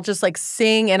nerve-wracking, but I'll just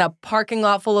sing in a parking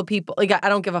lot full of people. I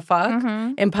don't give a fuck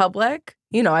in public.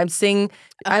 I'm singing.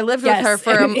 I lived with her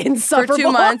for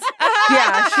 2 months.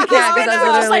 Yeah, she can't because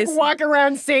I was literally walk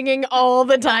around singing all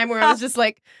the time where I was just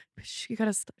you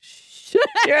gotta stop.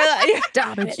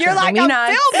 Stop it. You're I'm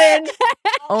filming.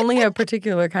 Only a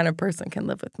particular kind of person can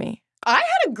live with me. I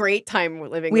had a great time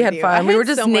living with you. We had fun. We were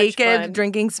just so much naked fun.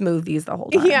 drinking smoothies the whole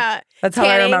time. Yeah. That's how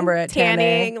I remember it.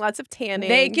 Tanning. Lots of tanning.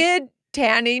 Naked,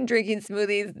 tanning, drinking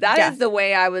smoothies. That is the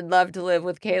way I would love to live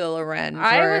with Kayla Loren for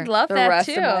I would love the that rest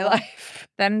too. of my life.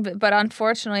 But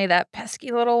unfortunately, that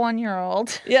pesky little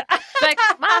 1-year-old. Yeah.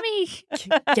 Mommy,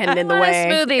 getting in the I want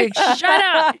way. a smoothie. Shut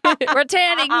up. We're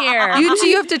tanning here.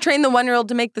 You have to train the 1-year-old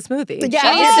to make the smoothie.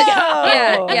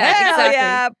 Yeah, exactly.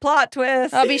 Yeah, plot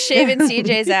twist. I'll be shaving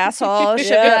CJ's asshole.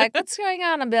 She'll be like, "What's going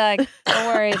on?" I'll be like, "Don't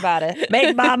worry about it.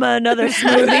 Make mama another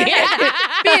smoothie.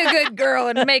 Be a good girl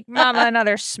and make mama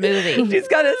another smoothie." She's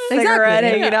got a cigarette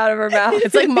hanging out of her mouth.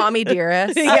 It's like mommy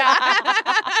dearest.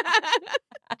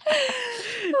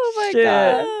 Oh my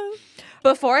God.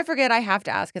 Before I forget, I have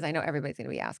to ask, because I know everybody's going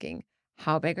to be asking,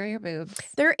 how big are your boobs?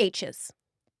 They're H's.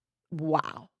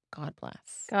 Wow. God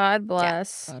bless. God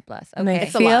bless. God bless. And they Okay.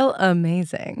 feel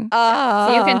amazing.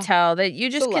 So you can tell that you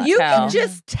just can tell.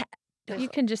 You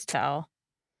can just tell.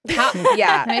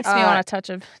 Yeah. It makes me want to touch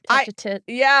a tit.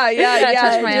 Yeah.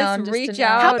 touch my just own just reach to know.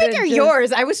 out. How big and are just-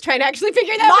 yours? I was trying to actually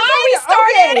figure that out before we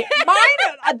started. Okay.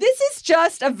 Mine. This is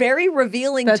just a very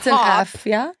revealing That's top. an F,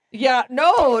 yeah? Yeah.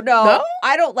 No.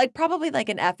 I don't probably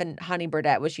an F in Honey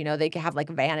Birdette, which they can have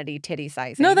vanity titty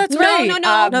sizing. No, that's No, right.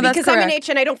 no, that's because I'm an correct. H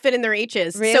and I don't fit in their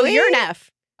H's. So Really? you're an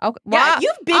F. Okay. Yeah, you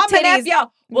have big I'm an F, titties. yeah.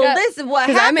 Well, Yeah. this is what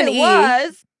 'Cause I'm an happened E.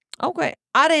 was. Okay.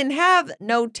 I didn't have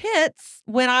no tits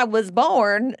when I was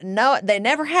born. No, they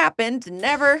never happened.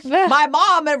 Never. My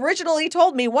mom originally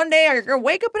told me one day you're going to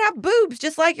wake up and have boobs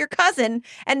just like your cousin,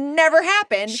 and never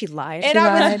happened. She lied. And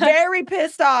I was very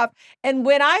pissed off. And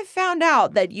when I found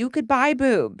out that you could buy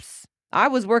boobs, I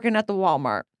was working at the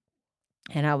Walmart.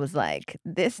 And I was like,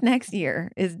 this next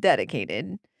year is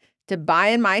dedicated to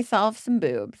buying myself some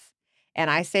boobs. And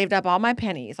I saved up all my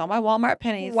pennies, all my Walmart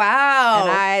pennies. Wow.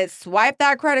 And I swiped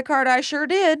that credit card. I sure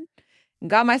did. And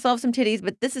got myself some titties.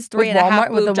 But this is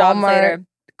 3.5 with the boob jobs Walmart later.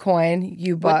 coin,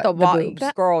 you bought With the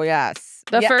boobs. Girl, yes.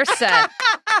 The first set.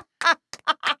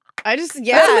 I just,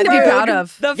 That's something to be proud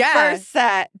of. The first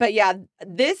set. But yeah,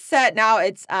 this set now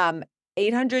it's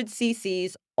 800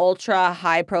 cc's, ultra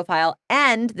high profile.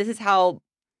 And this is how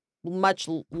much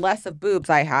less of boobs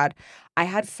I had. I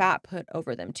had fat put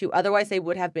over them too. Otherwise, they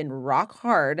would have been rock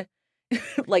hard,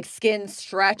 skin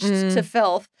stretched to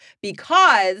filth,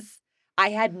 because I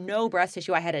had no breast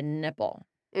tissue. I had a nipple.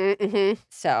 Mm-hmm.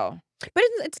 So, but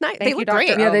it's nice. Thank They look you, great.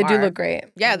 Dr. Yeah, they do Omar. look great.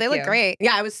 Yeah, Thank they look you. great.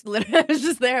 Yeah, I was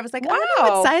just there. I was like, I wonder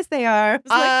Wow. what size they are.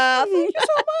 I was like, thank you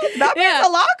so much. That means a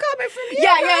lot coming from you.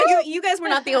 yeah, girl. you guys were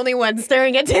not the only ones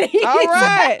staring at titties. All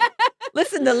right.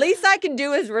 Listen, the least I can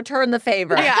do is return the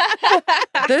favor. Yeah.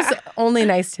 There's only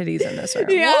nice titties in this room.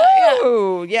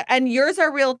 Woo! Yeah, and yours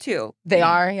are real too. They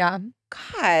are, yeah.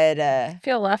 God. I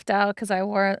feel left out because I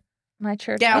wore my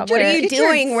church Yeah, outfit. what are you Get your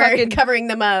doing? We're fucking- covering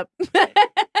them up.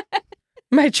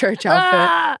 My church outfit.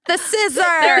 Ah, The scissors.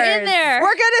 they're in there.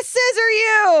 We're gonna scissor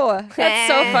you. That's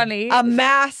so funny. A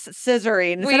mass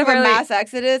scissoring. Instead of a really- mass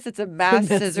exodus, it's a mass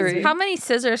Mass scissoring. How many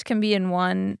scissors can be in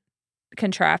one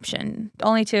contraption?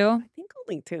 Only 2? I think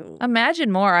only 2.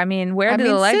 Imagine more. I mean, where do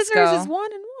the legs scissors go? is 1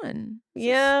 and 1.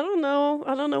 Yeah, I don't know.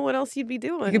 I don't know what else you'd be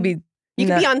doing. You could be. You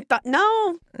could be on.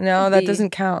 No. No, that be-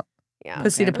 doesn't count. Yeah.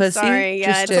 Pussy to I'm pussy. Sorry. Yeah,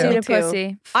 Just it's two. only Pussy to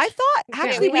pussy. I thought Okay,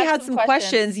 actually we we have had some some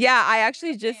questions. Yeah, I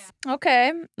actually just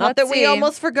Okay. not that let's we see.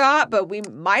 almost forgot, but we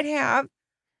might have.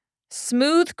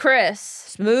 Smooth Chris.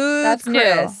 Smooth That's new.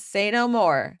 Chris. Say no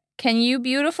more. Can you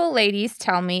beautiful ladies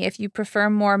tell me if you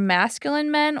prefer more masculine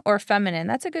men or feminine?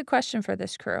 That's a good question for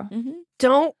this crew.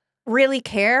 Don't really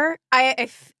care.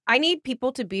 I need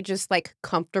people to be just like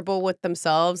comfortable with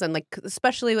themselves and like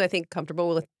especially I think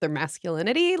comfortable with their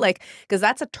masculinity, like because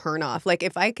that's a turnoff. Like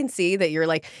if I can see that you're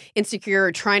like insecure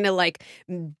or trying to like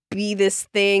be this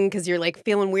thing because you're like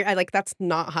feeling weird, that's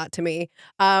not hot to me.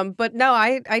 But no,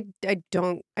 I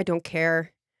don't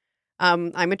care.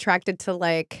 I'm attracted to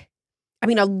like, I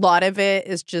mean, a lot of it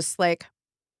is just like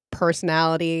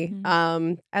personality.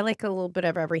 I like a little bit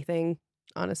of everything,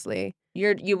 honestly.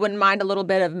 You wouldn't mind a little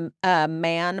bit of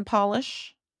man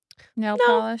polish? Nail No.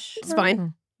 polish? It's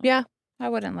fine. Yeah, I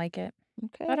wouldn't like it.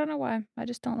 Okay. I don't know why. I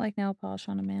just don't like nail polish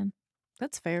on a man.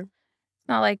 that's fair. It's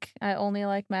not like I only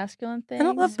like masculine things. I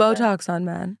don't love but- Botox on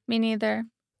men. Me neither.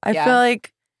 I Yeah. feel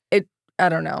like it. I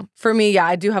don't know. For me, yeah,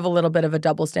 I do have a little bit of a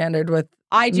double standard with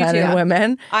I do men too. and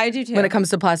women I do too. when it comes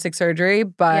to plastic surgery.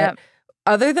 But Yep.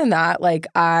 other than that, like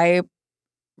I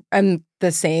am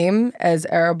the same as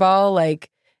Arabelle. Like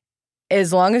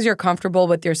as long as you're comfortable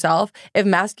with yourself, if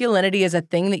masculinity is a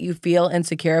thing that you feel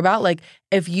insecure about, like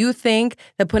if you think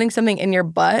that putting something in your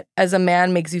butt as a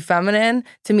man makes you feminine,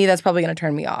 to me, that's probably going to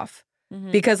turn me off.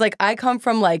 Because like I come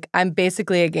from like, I'm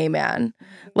basically a gay man.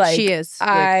 Like She is.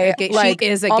 like she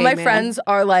is a all gay my man. friends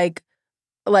are like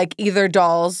either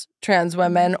dolls, trans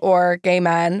women, or gay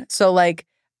men. So like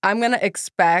I'm gonna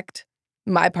expect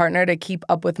my partner to keep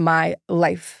up with my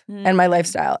life and my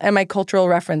lifestyle and my cultural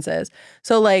references.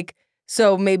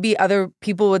 So maybe other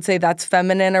people would say that's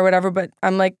feminine or whatever, but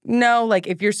I'm like, no, like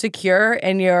if you're secure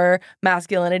in your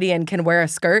masculinity and can wear a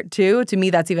skirt too, to me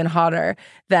that's even hotter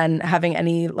than having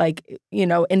any like,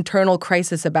 internal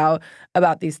crisis about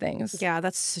these things. Yeah,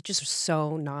 that's just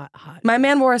so not hot. My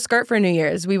man wore a skirt for New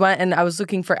Year's. We went and I was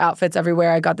looking for outfits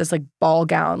everywhere. I got this like ball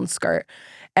gown skirt.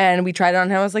 And we tried it on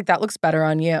him. I was like, that looks better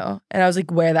on you. And I was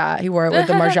like, wear that. He wore it with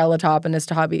the Margiela top and his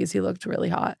tabbies. He looked really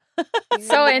hot.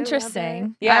 So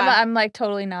interesting. Yeah. I'm like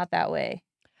totally not that way.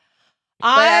 But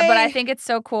I I think it's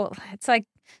so cool. It's like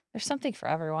there's something for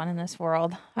everyone in this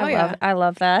world. Oh, yeah. I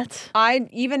love that.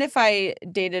 even if I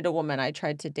dated a woman, I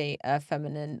tried to date a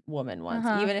feminine woman once.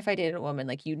 Uh-huh. Even if I dated a woman,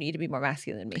 like you need to be more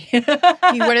masculine than me.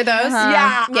 You one of those?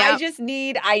 Yeah, Yeah.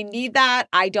 I need that.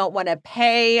 I don't want to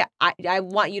pay. I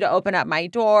want you to open up my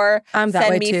door. I'm that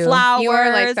send way me too. flowers. You are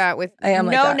like that with I am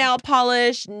like no that. nail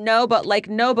polish, no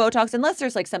Botox, unless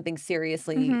there's like something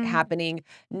seriously Mhm. happening.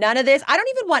 None of this. I don't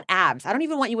even want abs. I don't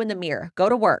even want you in the mirror. Go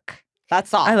to work.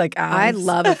 That's all. I like abs.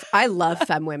 I love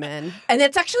femme women. And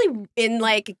it's actually in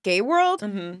like gay world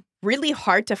Mhm. really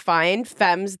hard to find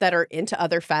femmes that are into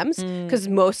other femmes Mm. because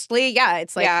mostly,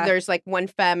 it's like Yeah. there's like one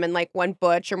femme and like one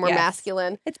butch or more Yes.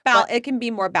 masculine. It's But- it can be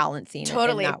more balancing. in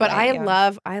Totally. that But way, I yeah.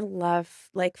 love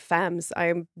like femmes.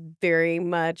 I'm very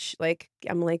much like,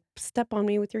 I'm like, step on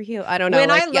me with your heel. I don't know. When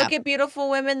like, I look at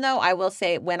beautiful women, though, I will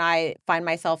say when I find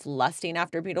myself lusting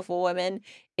after beautiful women,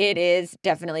 it is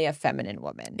definitely a feminine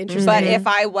woman. Interesting. But if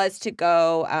I was to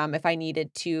go, if I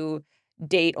needed to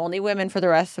date only women for the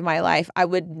rest of my life, I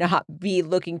would not be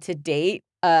looking to date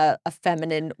a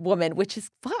feminine woman, which is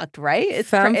fucked, right? It's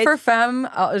Femme for femme,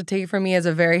 I'll take it from me as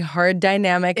a very hard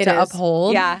dynamic It to is.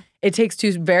 uphold. Yeah. It takes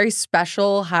two very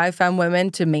special high femme women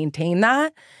to maintain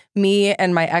that. Me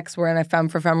and my ex were in a femme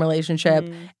for femme relationship,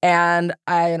 and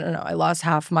I don't know. I lost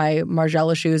half my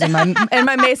Margiela shoes and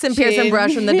my Mason Pearson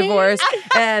brush in the divorce,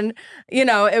 and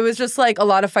it was just like a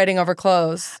lot of fighting over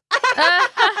clothes.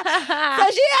 So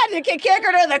she had to kick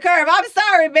her to the curb. I'm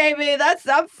sorry, baby.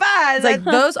 I'm fine. It's like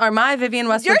those are my Vivian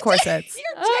Westwood corsets.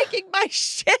 You're taking my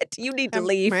shit. You need to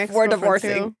leave. My We're ex-girlfriend,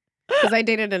 divorcing. too. Because I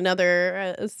dated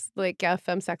another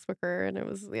femme sex worker, and it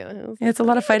was It's a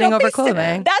lot of fighting Don't over be sti-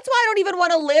 clothing. That's why I don't even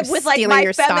want to live You're with like stealing my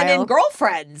your feminine style.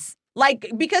 girlfriends.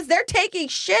 Like, because they're taking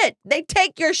shit. They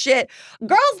take your shit.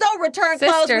 Girls don't return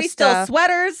clothes. Sister We steal stuff.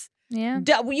 sweaters. Yeah.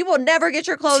 You will never get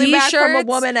your clothing back from a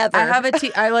woman ever. I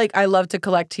have I love to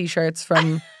collect T-shirts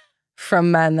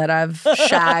from men that I've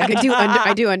shagged.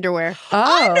 I do underwear.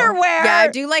 Oh. Underwear. Yeah, I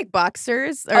do like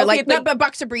boxers or Okay, like but- not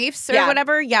boxer briefs or Yeah.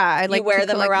 whatever. Yeah, I like wear to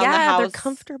them collect, around the they're house.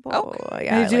 comfortable. Okay.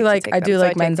 Yeah, I do like to take them, so I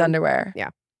take men's them. underwear. Yeah.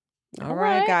 All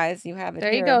right, guys, you have it.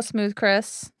 There you here. go, Smooth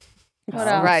Chris. What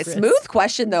All else? right, smooth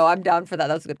question though. I'm down for that.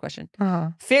 That's a good question.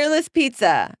 Fearless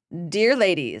Pizza. Dear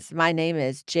ladies, my name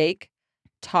is Jake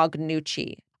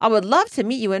Tognucci. I would love to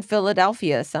meet you in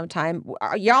Philadelphia sometime.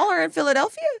 Y'all are in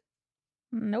Philadelphia?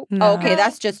 Nope. No. Okay,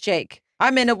 that's just Jake.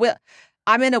 I'm in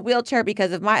a wheelchair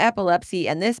because of my epilepsy,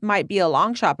 and this might be a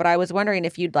long shot, but I was wondering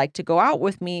if you'd like to go out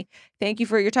with me. Thank you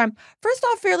for your time. First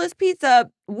off, Fearless Pizza,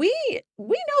 we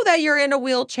know that you're in a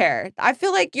wheelchair. I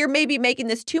feel like you're maybe making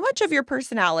this too much of your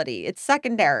personality. It's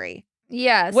secondary.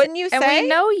 Yes. Wouldn't you And say? we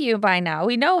know you by now.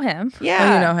 We know him. Yeah.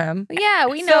 Oh, you know him. Yeah,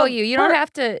 we So, know you. You don't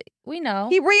have to. We know.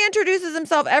 He reintroduces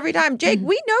himself every time. Jake,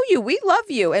 we know you. We love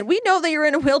you. And we know that you're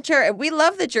in a wheelchair, and we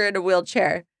love that you're in a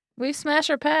wheelchair. We've smashed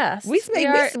our past. We were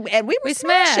smashed.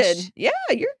 smashing. Yeah,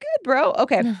 you're good, bro.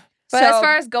 Okay. But as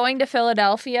far as going to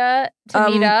Philadelphia to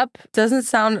meet up, Doesn't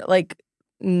sound like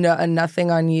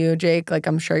nothing on you, Jake. Like,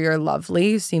 I'm sure you're lovely.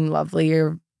 You seem lovely.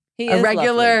 You're he a is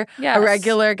regular lovely. yes. a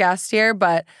regular guest here,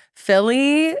 but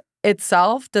Philly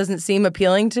itself doesn't seem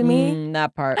appealing to me.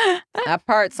 That part. That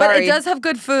part. Sorry. But it does have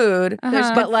good food.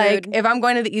 Uh-huh. But good like, food. if I'm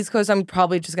going to the East Coast, I'm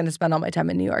probably just going to spend all my time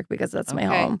in New York because that's my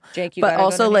Okay. home. Jake, you But gotta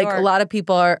also, go to New like, York. a lot of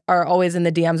people are always in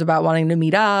the DMs about wanting to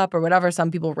meet up or whatever. Some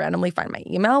people randomly find my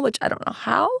email, which I don't know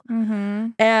how.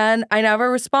 And I never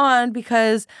respond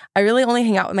because I really only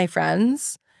hang out with my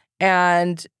friends.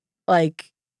 And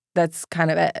like, that's kind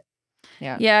of it.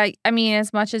 yeah, I mean,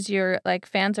 as much as your like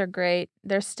fans are great,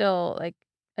 there's still like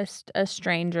a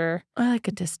stranger I like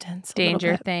a distance. a little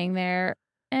danger bit. thing there.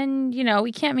 And, you know,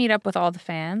 we can't meet up with all the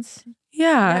fans.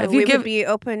 Yeah. Yeah, if we you give would be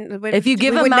open. if you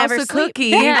give we a would mouse never a sleep. cookie,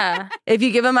 Yeah. if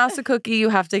you give a mouse a cookie, you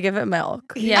have to give it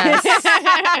milk. Yes.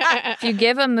 If you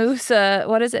give a moose a,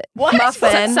 what is it?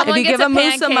 Muffin. Someone If you gets give a a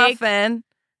moose a pancake. muffin,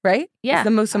 right? Yeah. It's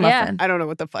the moose a Yeah. muffin. I don't know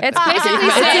what the fuck. It's that basically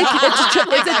is. saying-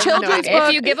 It's a children's idea. book.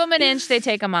 If you give them an inch, they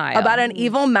take a mile. About an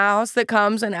evil mouse that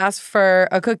comes and asks for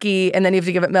a cookie, and then you have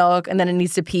to give it milk, and then it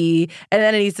needs to pee, and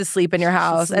then it needs to sleep in your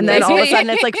house, and then all of a sudden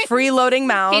it's like freeloading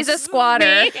mouse. He's a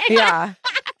squatter. Yeah.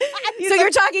 So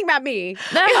you're talking about me.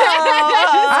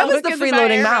 I was the Look at the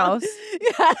freeloading fire. mouse.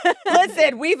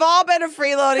 Listen, we've all been a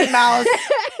freeloading mouse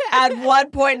at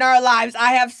one point in our lives.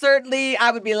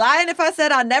 I would be lying if I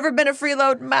said I've never been a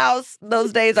freeloading mouse.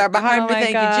 Those days are behind Oh me, my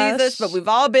thank gosh. you, Jesus. But we've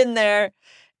all been there.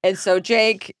 And so,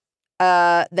 Jake,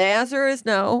 the answer is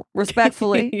no,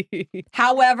 respectfully.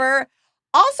 However,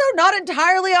 also not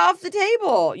entirely off the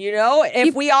table. You know,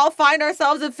 if we all find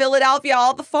ourselves in Philadelphia,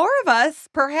 all the four of us,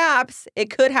 perhaps it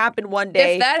could happen one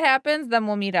day. If that happens, then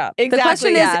we'll meet up. Exactly, The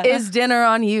question yeah. is dinner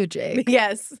on you, Jake?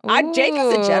 Yes. Jake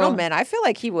is a Ooh. gentleman. I feel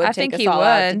like he would I take think us he all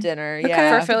out to would. dinner. Okay.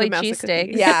 Yeah. For Philly mouse a cheesesteak.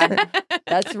 cookie. Yeah,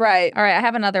 that's right. All right, I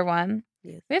have another one.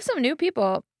 Yes. We have some new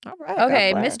people. All right. God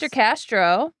Okay, bless. Mr.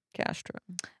 Castro. Castro.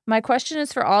 My question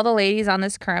is for all the ladies on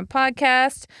this current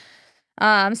podcast.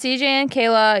 CJ and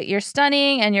Kayla, you're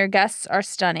stunning and your guests are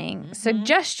stunning. Mhm.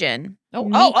 Suggestion.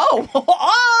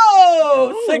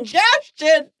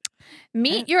 Suggestion.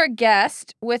 Meet your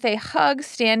guest with a hug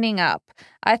standing up.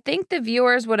 I think the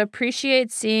viewers would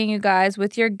appreciate seeing you guys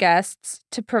with your guests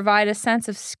to provide a sense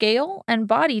of scale and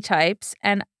body types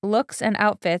and looks and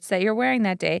outfits that you're wearing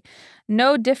that day.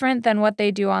 No different than what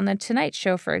they do on The Tonight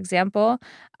Show, for example.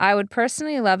 I would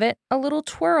personally love it. A little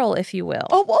twirl, if you will.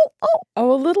 Oh, a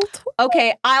little.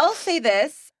 Okay, I'll say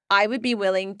this. I would be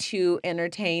willing to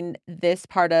entertain this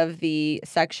part of the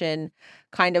section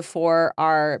kind of for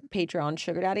our Patreon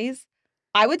sugar daddies.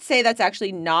 I would say that's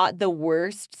actually not the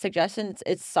worst suggestion.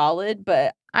 It's solid,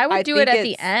 but I would I do it think at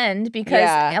the it's- end because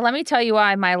yeah. let me tell you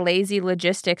why my lazy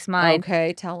logistics mind.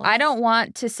 okay, tell us. I don't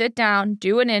want to sit down,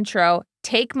 do an intro,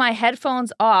 take my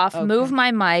headphones off, Okay. move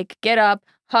my mic, get up,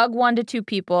 hug 1 to 2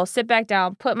 people, sit back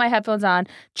down, put my headphones on,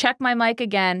 check my mic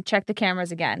again, check the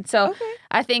cameras again. So Okay.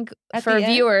 I think At for the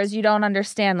end? viewers, you don't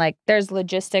understand, like, there's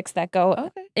logistics that go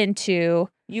Okay. into.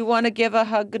 You want to give a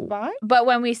hug goodbye? But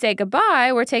when we say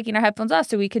goodbye, we're taking our headphones off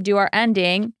so we could do our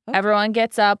ending. Okay. Everyone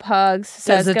gets up, hugs,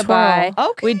 says Does a goodbye. twirl.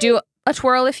 Okay. We do a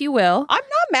twirl, if you will. I'm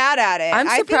not mad at it. I'm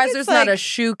I think surprised it's there's not a like-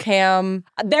 shoe cam.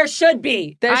 There should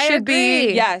be. There I should agree.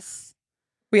 be. Yes.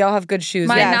 We all have good shoes.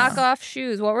 My Yes. knockoff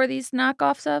shoes. What were these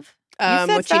knockoffs of?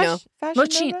 You said Moschino.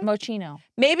 Fashion Nova? Moschino.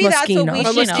 Maybe that's what we Moschino.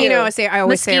 Or should Moschino. do. I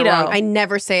always say it Mosquito. wrong. I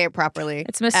never say it properly.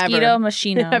 It's Mosquito ever.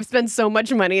 Moschino. I've spent so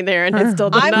much money there and it's still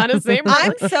not the same.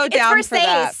 I'm so down for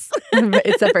that.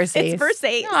 It's a Versace. It's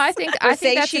Versace. No, I think that's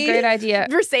a great idea.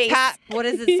 Versace. Pat, what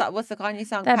is it? What's the Kanye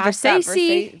song? That Pass that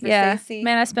Versace. Yeah. Versace.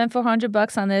 Man, I spent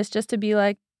 $400 on this just to be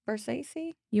like,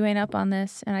 Versace. you ain't up on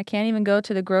this. And I can't even go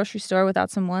to the grocery store without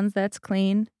some ones that's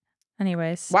clean.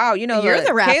 Anyways. Wow, you know You're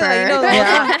the rapper. Kayla, you know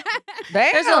Damn.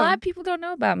 There's a lot of people don't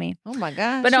know about me. Oh my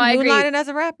gosh. But no, I agree. Moonlighting as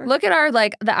a rapper. Look at our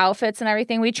the outfits and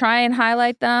everything. We try and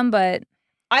highlight them, but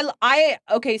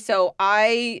Okay, so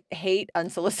I hate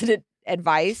unsolicited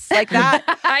advice like that.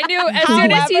 I knew as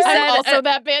soon as you However, said also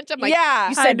that bitch. I'm like, yeah,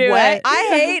 you said I knew what? it. I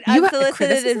hate You- unsolicited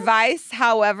criticism? advice.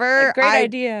 However, Great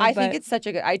idea, I think but- it's such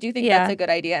a good. I do think Yeah. that's a good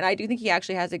idea, and I do think he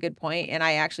actually has a good point, and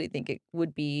I actually think it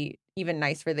would be even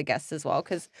nice for the guests as well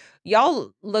because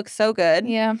y'all look so good.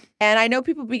 yeah. And I know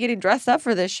people be getting dressed up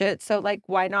for this shit, so like,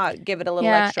 why not give it a little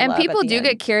Yeah. extra? And love at people the do end?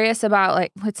 get curious about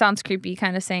it sounds creepy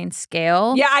kind of saying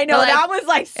scale. Yeah, I know But, that was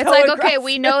like. So It's like, okay, aggressive.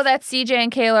 we know that CJ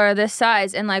and Kayla are this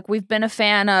size, and we've been a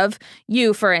fan of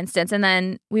you, for instance, and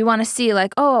then we want to see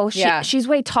she's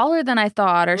way taller than I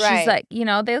thought, or Right. she's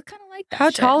they kind of like that. How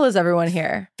shit. tall is everyone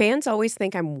here? Fans always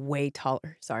think I'm way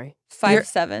taller. Sorry.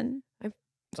 5'7",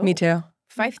 Me too.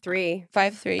 5'3".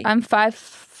 5'3". I'm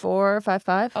 5'4",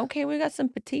 5'5". Okay, we got some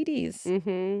petites.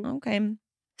 Mm-hmm. Okay.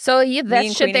 So yeah, Me that's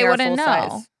and shit Queenie they are wouldn't full know.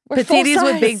 size. We're full Petites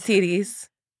with big size. titties.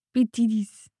 Big titties.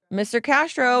 Mr.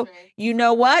 Castro, you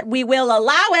know what? We will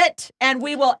allow it and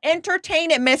we will entertain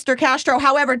it, Mr. Castro.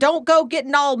 However, don't go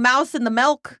getting all mouse in the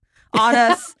milk on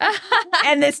us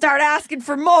and then start asking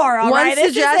for more. All One right,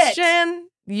 This is it. suggestion,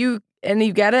 you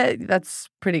get it. That's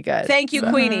pretty good. Thank you, So-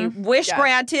 Queenie. Wish Yeah.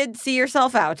 granted. See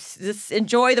yourself out. Just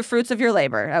enjoy the fruits of your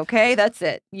labor. Okay, that's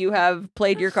it. You have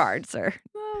played your card, sir.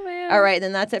 Oh man. All right,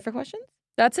 then that's it for questions.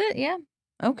 That's it. Yeah.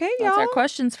 Okay, That's y'all. our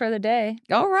questions for the day.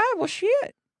 All right. Well,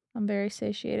 shit. I'm very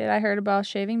satiated. I heard about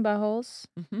shaving buttholes.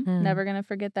 Mm-hmm. Mm. Never gonna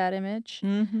forget that image.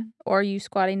 Mm-hmm. Or you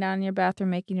squatting down in your bathroom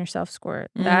making yourself squirt.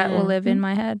 That will live in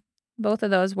my head. Both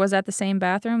of those. Was that the same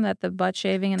bathroom that the butt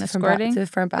shaving and the squirting?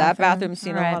 Different That bathroom. bathroom's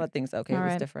seen All right. a lot of things. Okay, it All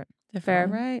was right. different. Fair.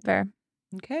 All right. Fair.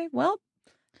 Okay. Well,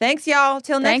 thanks, y'all.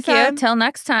 Till next Thank you. time. Till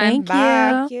next time. Thank Bye.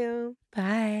 you. Thank you.